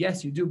maybe,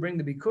 yes, you do bring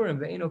the Bikurim,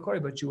 ve'eno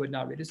Koreh, but you would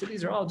not read it. So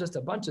these are all just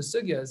a bunch of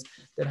sugyas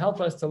that help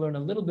us to learn a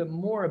little bit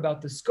more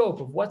about the scope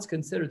of what's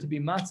considered to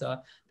be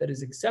matzah that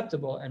is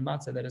acceptable and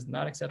matzah that is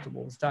not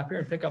acceptable. We'll stop here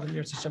and pick up in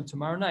Yirtzeh Hashem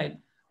tomorrow night.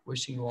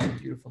 Wishing you all a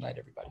beautiful night,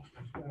 everybody.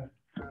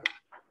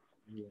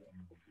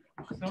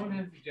 Someone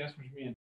has a suggestion for me.